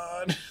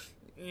 God.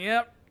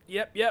 Yep.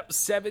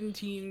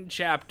 17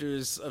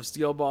 chapters of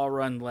Steel Ball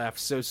Run left.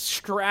 So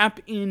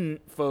strap in,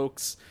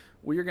 folks.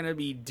 We're going to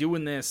be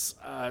doing this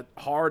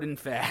hard and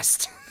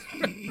fast.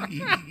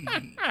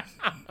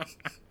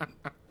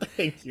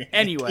 Thank you.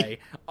 Anyway,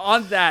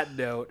 on that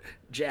note,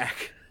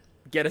 Jack,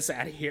 get us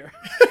out of here.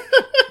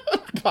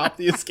 Pop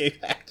the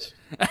escape hatch.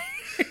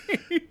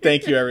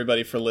 Thank you,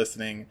 everybody, for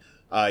listening.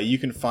 You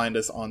can find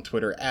us on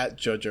Twitter at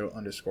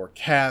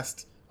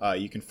JoJo_cast.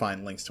 You can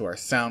find links to our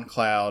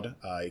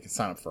SoundCloud. You can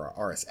sign up for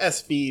our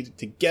RSS feed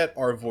to get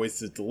our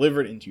voices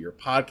delivered into your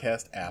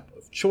podcast app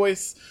of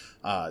choice.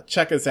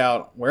 Check us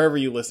out wherever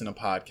you listen to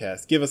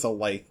podcasts. Give us a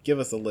like. Give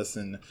us a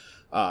listen.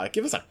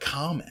 Give us a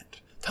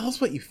comment. Tell us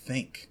what you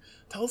think.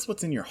 Tell us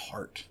what's in your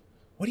heart.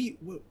 What do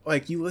you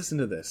like? You listen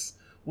to this.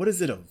 What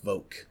does it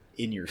evoke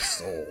in your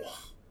soul?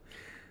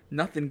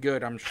 Nothing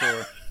good, I'm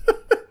sure.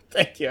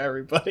 Thank you,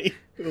 everybody.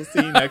 We'll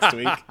see you next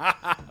week.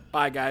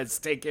 Bye, guys.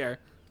 Take care.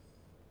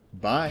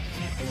 Bye.